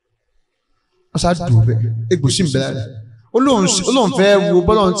wọ́n sá dùn bẹ́ẹ̀ egbò sì ń bẹ̀rẹ̀ rẹ̀ olóhùn fẹ́ wo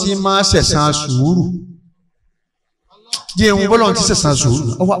bọ́lọ́hún tí máa ṣẹ̀san sùúrù díẹ̀ wo bọ́lọ́hún tí ṣẹ̀san sùúrù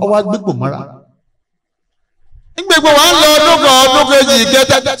ọwọ́ agbégbò mọ́ra gbogbo wa ń lọ ọdún kejì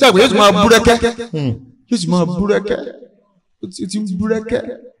kẹta ṣàgbé yóò ti máa búrẹ́kẹ́ yóò ti máa búrẹ́kẹ́ ó ti ń búrẹ́kẹ́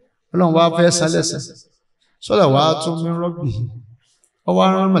ọlọ́run wa fẹ́ sálẹ̀sẹ̀ sọ́dọ̀ wa tún mí rọ́bì ọwọ́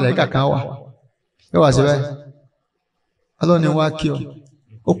arán mọ̀lẹ́kà kan wà yóò wá sí báyìí ọlọ́run ni wá kí ọ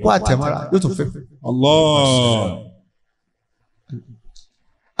ó kó àtẹ̀mọ́ra yóò tún fẹ́.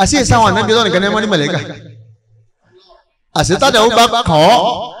 àṣì ìsáwọn ànábi ọlọ́run nìkan ní ẹmọ́ ní mọ̀lẹ́kà àṣì tádà ó bá kàn ọ́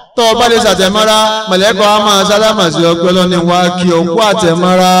tó o bá lè ṣàtẹ̀mọ́ra mọ̀lẹ́kọ̀ á máa sálámà sí ọgbẹ́ ọlọ́ni wá kí o kó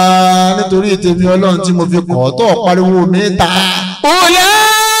àtẹ̀mọ́ra nítorí ìtẹ̀mí ọlọ́run tí mo fi kọ̀ ọ́ tó pariwo mi ta.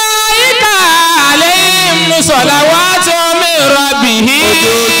 Ulaika alayhim salawatu min rabbihim.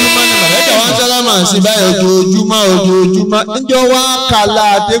 Ojoojúmọ́ ni mọ̀lẹ́kọ̀ wá ń sálámà sí báyìí ojoojúmọ́ níjọ́ wá kàlá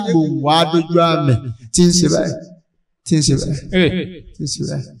àdégbò wá dojú àmì tí ń ṣe báyìí.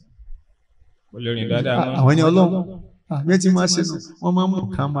 Àwọn ẹni ọlọ́run àmì tí máa ṣe wọ́n máa ń mú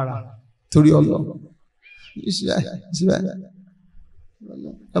kámárà torí ọlọ́run ìṣúra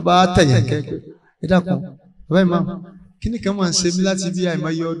ọba tẹ̀yẹ̀ kẹ́kẹ́ ẹ dákun bàbá ìmáà kí ni kan máa ń ṣe mí láti bí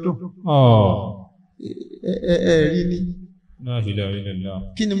àìmọye ọdún ẹ rí ni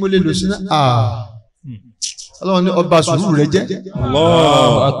kí ni mo lè lò sí náà ọlọ́run ní ọba sùúrù rẹ jẹ́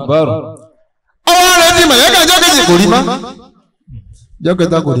ọwọ́ rẹ ti mọ̀lẹ́kà jọ́kẹ́jì kò rí má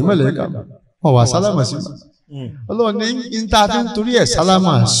jọ́kẹ́ta kò rí mọ̀lẹ́kà ọ̀wà sálámà sí ma. Ọlọ́run ní níta fi ń torí ẹ̀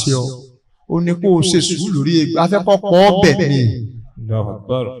sálámà sí ọ ó ní kó o ṣe sùúrù lórí egbò afẹ́kọ́ pọ̀ ọbẹ̀ ni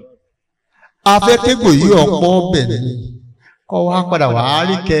afẹ́kégbò yìí ọ̀pọ̀ ọbẹ̀ ni kọ́ wa padà wà á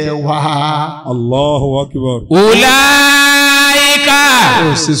rí kẹ wá. Allahu akbar. Ulaika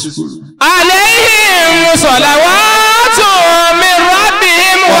alayhim salawatu min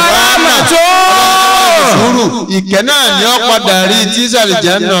rabbihim wa rahmatun. Sùúrù ìkẹ́ náà ni ó padà rí tí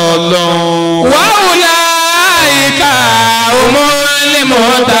sàlìjẹ́ náà lọ́wọ́. Wa ulaika humul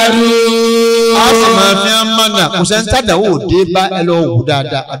muhtadun. A sì máa fi ń mọ̀nà kò sẹ́ni tàdáwò dé bá ẹ lọ wù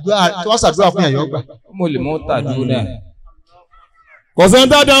dáadáa àdúrà tí wọ́n ṣàdúrà fún ẹ̀yọ́ gbà. Humul muhtadun náà. Kò sẹ́ni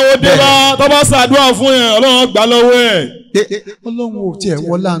tàdáwò dé bá tó bá ṣàdúrà fún ẹ̀ ọlọ́run gbà lọ́wọ́ ẹ̀. Ọlọ́run ò tiẹ̀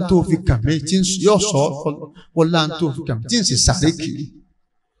wọlá tó fi kàn mí tí yóò sọ wọlá tó fi kàn mí tí ń sì sáré kiri.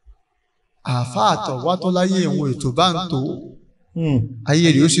 Àáfàá àtọ̀ wá tó láyé ìwọ̀n ètò bá ń tó ayé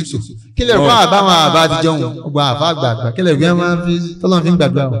rèé ó sì tò kí lè fún àbáwọn àbá àtijọ́ wọn ọgbà àbá àgbààgbà kí lè fi ẹ máa fi tọ́lọ́n fi ń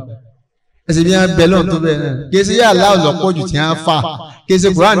gbàdúrà wọn ẹsẹ̀ bí wọ́n bẹ lọ́n tó bẹ́ẹ̀ náà kéésì yà láò lọ́pọ̀ jù tí wọ́n fà kéésì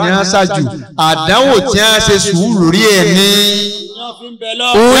Kùránì ni wọ́n ṣáájú àdánwò tí wọ́n ṣe sùúrù rí ẹ̀ ní.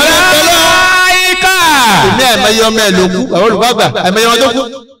 Ulaika. Èmi àìmọye ọmọ ẹ̀ ló kú àwọn olùkọ́ àgbà àìmọye wọn tó kú.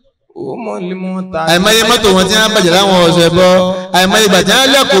 Àìmọye mọ́tò wọn tí wọ́n bàjẹ́ láwọn ọ̀sẹ̀ bọ́ àìmọye ìgbà tí wọ́n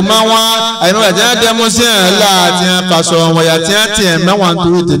lẹ́kọ̀ọ́ máa wá àìmọye ìgbà tí wọ́n dẹ́mú sí ẹ̀ ńlá tí wọ́n faṣọ wọn yà tí wọ́n tiẹ̀ mẹ́wàá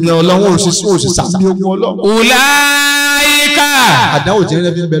nítorí tèmi ọlọ́run òṣìṣẹ́ sàbí ogun ọlọ́run. Ulaika. Àdánwò tí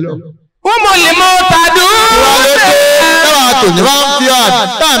wọ́n fi ń bẹ lọ. Humul muhtadun. tòní wá ń fi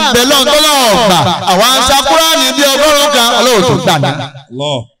àtà ń bẹ lọ́ńtọ́ lọ́wọ́ gbà àwọn aṣa Kúránì bí 100 kan Ọlọ́run tó gbà náà.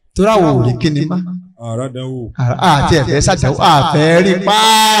 torí àwọn òòrì kíni má. àti ẹ̀fẹ́ sàdáwó àfẹ́ rí pa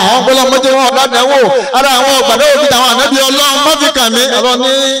àwọn ọgbọ́lọ́mọdé wọn ọ̀dàdàwó ara àwọn ọ̀gbàdáwò bí táwọn ànábì Ọlọ́run mọ́ fi kàn mí ọ̀rọ̀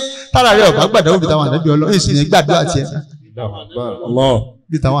ní tára rí ọ̀gbà gbàdáwò bí táwọn ànábì Ọlọ́run èsì ní gbàdúrà tiẹ̀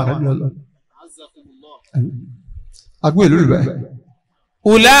bí táwọn ànábì Ọlọ́run. agbó ìlú rẹ̀.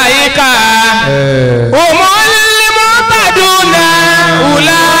 Ulaika humul muhtaduna.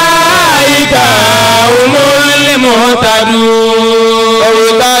 Ulaika humul muhtadun. ọ̀rọ̀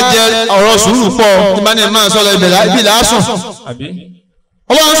ìta jẹ ọ̀rọ̀ sùúrù pọ̀ tí bá ní máa sọ̀rọ̀ ibi lásùn.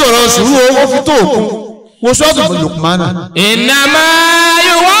 Ọlọ́run sọ̀rọ̀ sùúrù owó fi tó òkun wo sọ́ọ̀tù Lukmana. Innama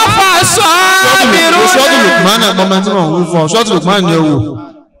yuwaffa as-sabiruna. wo sọ́ọ̀tù Lukmana pọ̀mọ́ tí wọ́n wí fún ọ sọ́ọ̀tù Lukmana ni owó.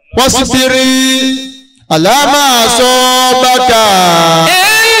 wọ́n sì fi rí àlámà asabaka.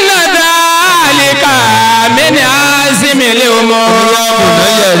 Inna dhalika min azmil umur. ìyá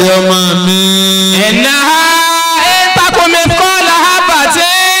àbùnáyà rí ọmọ mi. Innaha in taku mithqala habatin.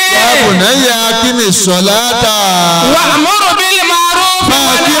 ìyá àbùnáyà aqimi ssalata. Wa'mur bil ma'ruf.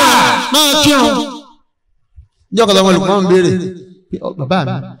 máa kírun. ìjọba ọmọ olùkọ́ ń béèrè bàbá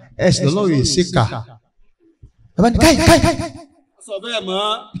mi ẹ̀sìn lọ́wọ́ yìí sí kà. bàbá ní káì. sọ bẹ́ẹ̀ mọ́.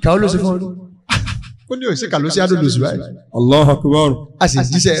 ìkà ó ló ṣe fún ọdún. ó ní òsì kà ló ṣe àdúgbò sí báyìí. Allahu Akbar. a sì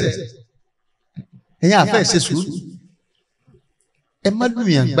jíṣẹ́ rẹ̀. ẹ̀yin àfẹ́ ṣe sùúrù. ẹ má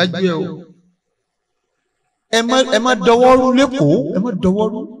lùyàn gbájú ẹ o. ẹ má dọwọ́rú lẹ́kọ̀ọ́ ẹ má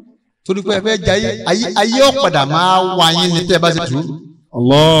dọwọ́rú. torí pé ẹ fẹ́ jẹ ayé ọ̀padà máa wá yín ní tẹ́ ẹ bá ṣe tù ú.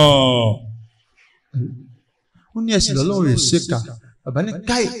 Allah. ó ní ẹ̀sìn lọ́wọ́ yìí sí kà. bàbá ní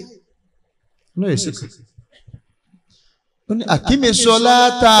káì. lọ́wọ́ yìí sí kà. ó ní Akimi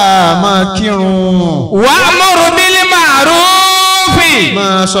ssalata máa kírun. Wa'mur bil ma'ruf.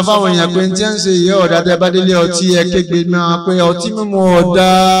 máa sọ fáwọn èèyàn pé tí ń ṣe ìyá ọ̀dà tẹ́ bá délé ọtí ẹ kéde máa pé ọtí mímu ọ̀dà.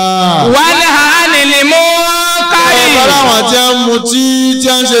 Wanha 'anil munkar. ẹ bá àwọn tí ń mutí tí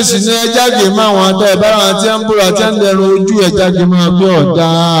ń ṣe sìnà ẹ jáde máa wọn dá ẹ bá àwọn tí ń búra tí ń dẹrùn ojú ẹ jáde máa pé ọ̀dà.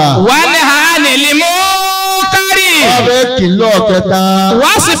 Wanha 'anil munkar. wọ́n fẹ́ kìlọ̀ kẹta.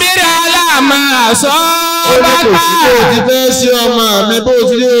 Wasbir 'ala ma asabaka. bó ti fẹ́ sí ọmọ mi bó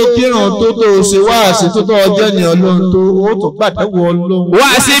ti lé kírun tó ṣe wá sí tó ọjọ́ ní Ọlọ́run tó ó tó gbàdẹ́wọ̀ Ọlọ́run.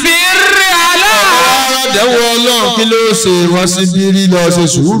 Wasbir 'ala. gbàdẹ́wọ̀ Ọlọ́run kí ló ṣe wọ́n sí bírí lọ ṣe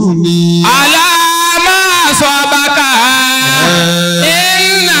sùúrù ni. 'ala ma asabaka.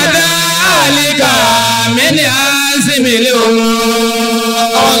 Inna dhalika min azmil umur.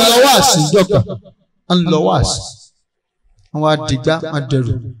 àwọn lọ wá sí ìjọba àwọn lọ wá sí àwọn àdìgbà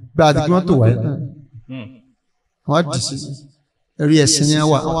àdẹrù gba àdìgbà wọn tó wáyé náà àwọn àdìsí ẹrí ẹsìn yẹn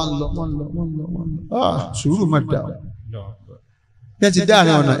wà àwọn lọ wọn lọ sùúrù má dà bí wọn ti dá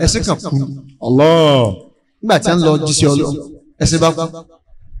àárín ọ̀nà ẹsìn kan kú Allah. nígbà tí wọn lọ jíṣẹ́ Ọlọ́run ẹsìn bá kú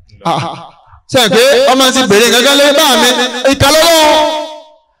sẹ́yìn pé ọmọ ti bèrè gángan lé bá mi ìka lọ́wọ́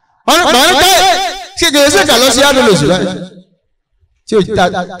wọn ká kékeré sí ìka lọ sí àdúgbò sí báyìí tí o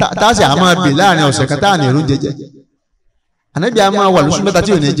tá a sì àmọ́ bè láàrin ọ̀sẹ̀ kan tá a ní irun jẹjẹ ànábì àmọ́ wà lóṣù mẹ́ta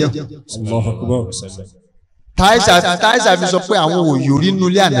tí ò ní jẹun. Allahu Akbar. táìsà fi sọ pé àwọn òyò rí inú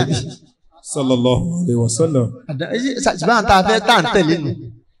ilé ànábì. Sallallahu alaihi wasallam. ṣùgbọ́n tá a fẹ́ tá à ń tẹ̀lé nu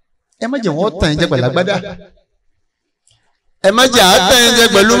ẹ má jẹ́ wọ́n tàn ẹ́ jẹ pẹ̀lú agbádá ẹ má jẹ́ àtàn ẹ́ jẹ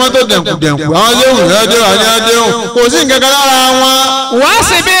pẹ̀lú mọ́tò dẹ̀nkù àwọn léwu lọ́dẹ̀ wà ní adéhùn kò sí nǹkan kan lára wọn.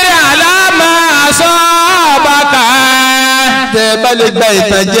 Wasbir 'ala ma asabaka. tẹ bá lè gba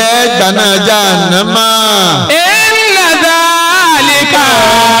ìtànjẹ gbà náà Jahannama. Inna dhalika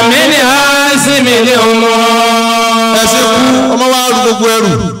min azmil umur. ẹsẹ̀ kú ọmọ wa rú gbogbo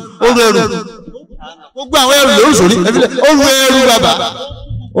ẹrù gbogbo àwọn ẹrù lórí sórí ó rú ẹrù bàbá.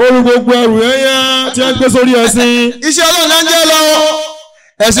 Ó rú gbogbo ẹrù ẹ̀yà tí wọ́n gbé sórí ẹṣin. iṣẹ́ Ọlọ́run náà ń jẹ́ lọ́wọ́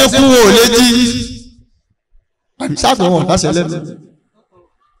ẹsẹ̀ kú wò létí sáàtò wọn bá ṣẹlẹ̀ nù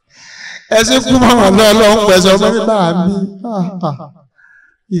ẹsẹ̀ kú máa wọn lọ Ọlọ́run pẹ̀sẹ̀ ọmọ mi bá mi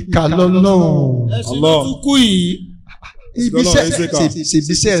ìkà lọ́lọ́run. ẹ̀sìn tó tún kú yìí.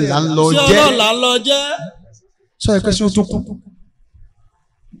 ṣèbíṣẹ́ là ń lọ sí jẹ́ Ọlọ́run là ń lọ jẹ́. sọ ẹ pé sí ó tún kú.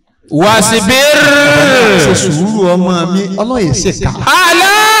 Wasbir ṣe sùúrù ọmọ mi ọlọ́yẹ̀ ṣe kà.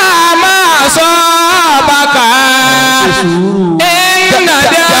 'ala ma asabaka. Inna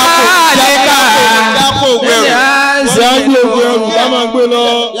dhalika Ṣáájú ògùn ẹrù ká máa gbé lọ.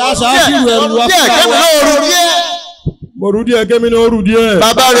 yà á ṣáájú ẹrù wa díẹ̀ kẹ́mi náà rú díẹ̀. Mo rú díẹ̀ kẹ́mi náà rú díẹ̀.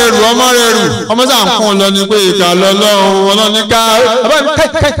 bàbá rẹ̀ rù ọmọ rẹ̀ rù ọmọ sáà ń kún un lọ ní pé ìkà lọ́lọ́run ọlọ́ni ká.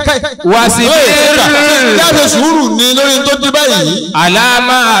 Wasbir jáde sùúrù ni lórí tó dé báyìí. 'ala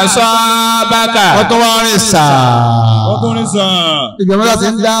ma asabaka. wọ́n tún wá rìn sàá. Ọkùnrin sàn. ìgbà mọ́tà ti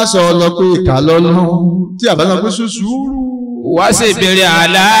ń dá aṣọ lọ pé ìkà lọ́lọ́run tí àbá sọ pé sùúrù wasbir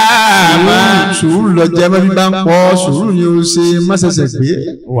ala ma. Sùúrù lọ jẹ́ mẹ́bí bá ń pọ̀, sùúrù ni o ṣe má ṣẹ̀ṣẹ̀ gbé.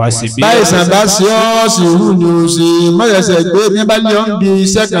 Báyìí sàn bá ṣe ọ́, sùúrù ni o ṣe má ṣẹ̀ṣẹ̀ gbé. Bí bá lé ọ́ ń bi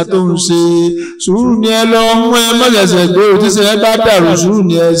iṣẹ́ kan tó ń ṣe, sùúrù ni ẹ lọ mú ẹ má ṣẹ̀ṣẹ̀ gbé. Òtíṣe ẹ bá dàrú, sùúrù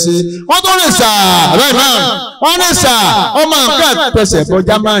ni ẹ ṣe. Wọ́n tó rìn sà, báyìí náà, wọ́n rìn sà, ọmọ nǹkan pẹ̀sẹ̀ bọ́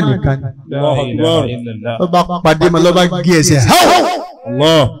Jámánì kan. Ló bá pàdé mọ́, ló bá gé ẹsẹ̀.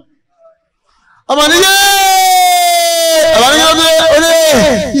 Ọmọ níyẹ́! Ọmọ níyẹ́ olé!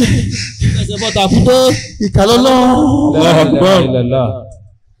 Ẹsẹ̀ bọ́ta kú tó. Ìkàlọ́lọ́.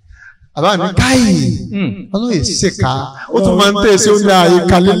 Àbá mi káyì. Ọlọ́yè ṣèkà. Ó tún máa ń tẹ̀ sí oúnjẹ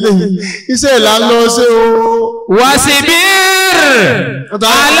àyíká lélẹ́yìn. Iṣẹ́ ìlà ń lọ sí o. Wasbir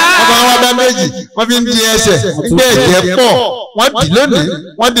ala. Ọba wa bá méjì, wọ́n fi ń di ẹsẹ̀. Ilé ẹ̀jẹ̀ pọ̀. Wọ́n dì lónìí.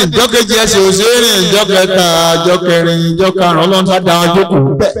 Wọ́n dì ìjọ́ kejì ẹsẹ̀ òṣèré, ìjọ́ kẹta, ìjọ́ kẹrin, ìjọ́ karùn-ún. Ọlọ́run tó dá wọn jókòó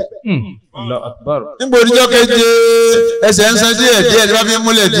bẹ́ẹ̀. Níbo níjọ́ keje ẹsẹ̀ ń san díẹ̀ díẹ̀ tí wọ́n fi ń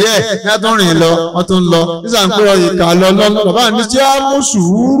múlẹ̀ díẹ̀ ní a tún rìn lọ wọ́n tún lọ nígbà ń pè ọ ìkà lọ lọ́nà bàbá mi tí a mú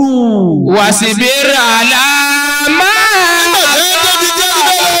sùúrù. Wasbir ala ma.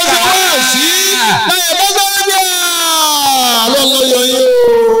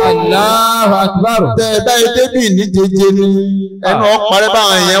 Allahu akbar. Tẹ báyìí débì ní jẹjẹ ni ẹnu ọparẹ́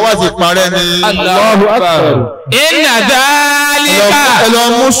báwọn èèyàn wá ti parẹ́ ni. Allahu akbar. Inna dhalika. Ẹ lọ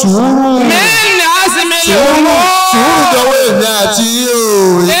mú sùúrù. Min azmil umur. Sùúrù jọ̀wọ́ èmi àti yóò.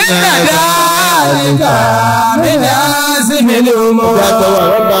 Inna dhalika min azmil umur. Ìyàtọ̀ wà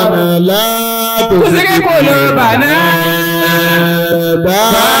Rabbana látò. Kùsìkì kúlù bàná.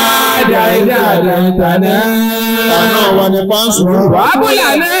 Bàdà ìdàdà tàná. Àná wà ní pàǹsù. Wàbùlà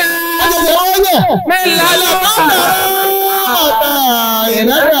náà. Mẹ́lá lọ́wọ́.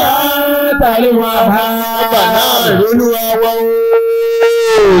 Ìnáyà tàlíwà ha. Bàná ìrólúwa wọ́n.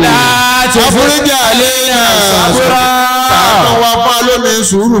 Láti àforíjì àlẹ́ àṣàbúrà. Àwọn wa fún alómi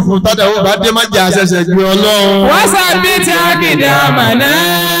sùúrù fún tádàwó bá dé má jẹ́ àṣẹṣẹ gbé Ọlọ́run. wọ́n sábẹ́ tí a kìdí àmàna.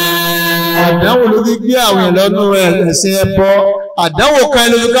 Àdánwò ló fi gbé àwọn ìlọ́nu ẹ̀sìn ẹbọ. Àdánwò kan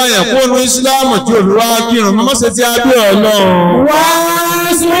ló fi káyàn kó nu Ìsìláàmù tí olùwà kírun mọ́mọ́sẹ̀ tí a bí Ọlọ́run.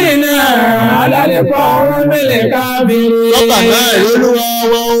 Wọ́n sùn náà alálẹ́ pọ̀ wọ́n mẹ́lẹ̀ káfíìrì. Lọ́kà náà ìrólúwa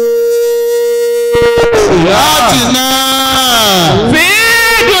wọ́n. Láti náà. Fi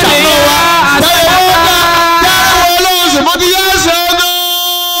dùnìyà àṣàbà. Jáwọ́ Ọlọ́run sì mọ́ bí yá ṣe ọdún.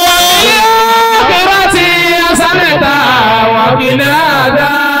 Ilé ọkùnrin ti àṣàmẹ́ta wàkìnà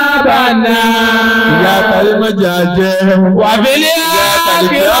dábàánà. Ìyá àtàlẹ́ mọ́jà jẹ́. Wàbílẹ̀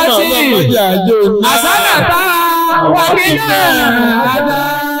àkìrọ́tì àṣàmẹ́ta wàkìnà dábàánà.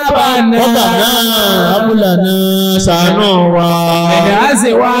 Bọ́bà náà, Abúlà náà, ṣàánú wa. Ẹ̀dá sì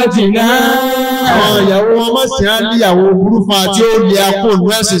wá jìnnà. Àwọn ìyàwó wọn mọ̀ sí àlìyàwó burú fún àti ó lè akóònù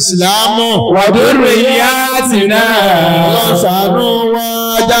ẹ̀sìn Ìsìlámù. Wàdúrú ìyá ti náà. Ọlọ́run ṣàánú wa,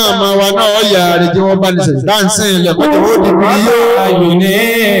 jáàmà wa náà yà rẹ̀ jẹ́ wọ́n bá ní sẹ̀sì dáǹsì ilẹ̀ kọ́tà ó di bí yóò. Ayùní.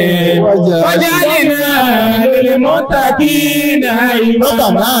 Ọjà nínú ilé mọ́tà kí náà ìmọ̀. Bọ́bà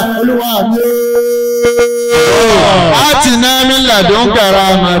náà, Olúwa mi ó. Atina min ladunka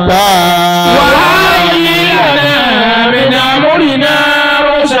rahmata. Wàhálì lànà min amrina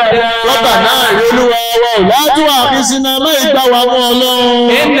rashada. Bọ́bà náà rí Olúwa wa ò látú àfisínà mọ́ ìgbà wa mú Ọlọ́run.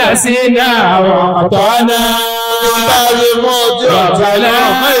 Inna sínà àwọn àtọ́nà. Bá a lè mọ ọjọ́ àtàlẹ́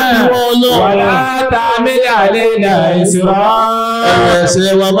mọ́ ìgbà Ọlọ́run. Wàlá tàmílẹ̀ àlẹ́ ìlà ìṣúra.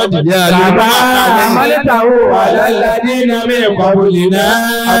 Ẹ̀ṣẹ̀ wa má dìde àlè. Bàbá àmàlẹ́tàwò àlàládé náà mi kọ̀bùlì náà.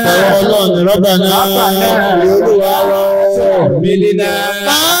 Àtẹ̀wọ́ Ọlọ́run ní rọ́bà náà. Olúwa wa Bìlì náà.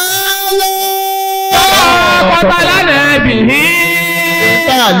 Pátá lánàá bì í.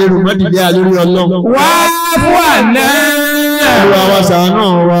 Ká lè rò má dìde àlórí Ọlọ́run. Wá fún àná. Olúwa wa ṣàánú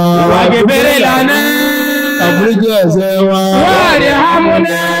wa. Wà gèbèrè lánàá. Àforíjì ẹ̀ṣẹ̀ wa. Wà rí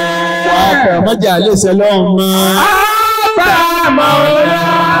hámúná. Wà á kà má jẹ́ àlè ṣẹ lọ́hùn mọ́. Àbá màwúrà.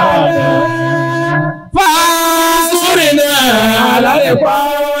 Fásúrì náà alálẹ̀ pa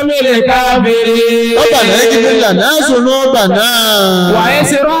mílẹ̀ káfíìrì. Ọba náà kí ní ìlànà àṣùnú ọba náà. Wà á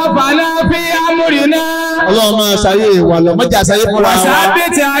ṣe rọ́ọ̀fà náà fi ámúrì náà. Ọlọ́run máa ṣayé ìwà lọ, mọ́jà ṣayé fúnra wa. Wàsábì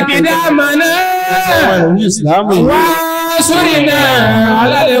tí a kì í dá mọ̀ náà. Àwọn ìròyìn Ìsìlámù yìí. Wà á sórí náà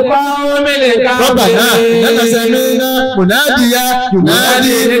alálẹ̀ pa mílẹ̀ káfíìrì. Rọ́bà náà, lẹ́tọ̀ọ̀sẹ̀ mi náà, Mùnádìyá,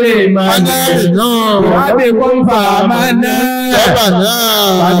 Yùnádì, Anáàrì náà. Wà á bí kún fà máa ná. Rọ́bà náà.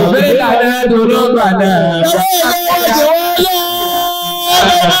 Àgbẹ̀bẹ̀rẹ̀ lànà dòdò gbà náà.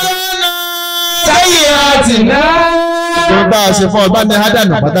 Sáyé àti náà. Bá a ṣe fún ọba ní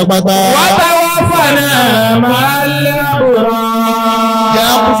Ádánù pátápátá. Wátawọ́ fànà máa lábùrọ̀. Yà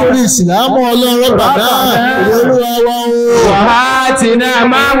á kú sórí Ìsìlámù Ọlọ́run Rọ́bà náà. Olúwa wa o. Wàá وآتنا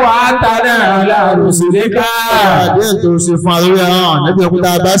ما وعدتنا على رسلك àdéhùn tó ṣe fún àlórí àwọn níbi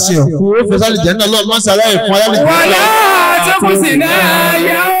òkúta bá ṣe òkú ó fẹ́ sálì jẹ́ náà lọ́ọ̀ mọ́sálá ìfún ayálì jẹ́ ولا تخزنا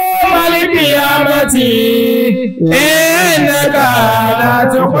يوم القيامة إنك لا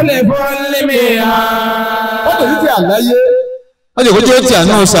تخلف الميعاد. ó tòjú ti àláyé mọ́jọ́ kójú ó ti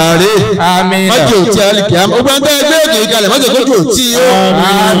àná sàárè mọ́jọ́ ó ti àlìkì àmọ́ ó gbọ́n tẹ́ ẹgbẹ́ òkè ìkàlẹ̀ mọ́jọ́ kójú ó ti ó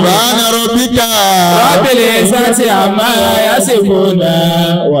subhana rabbika rabbil izzati amma yasifuna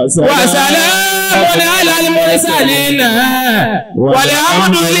wa salamun alal mursalin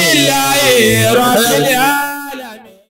walhamdulillahi rabbil alamin.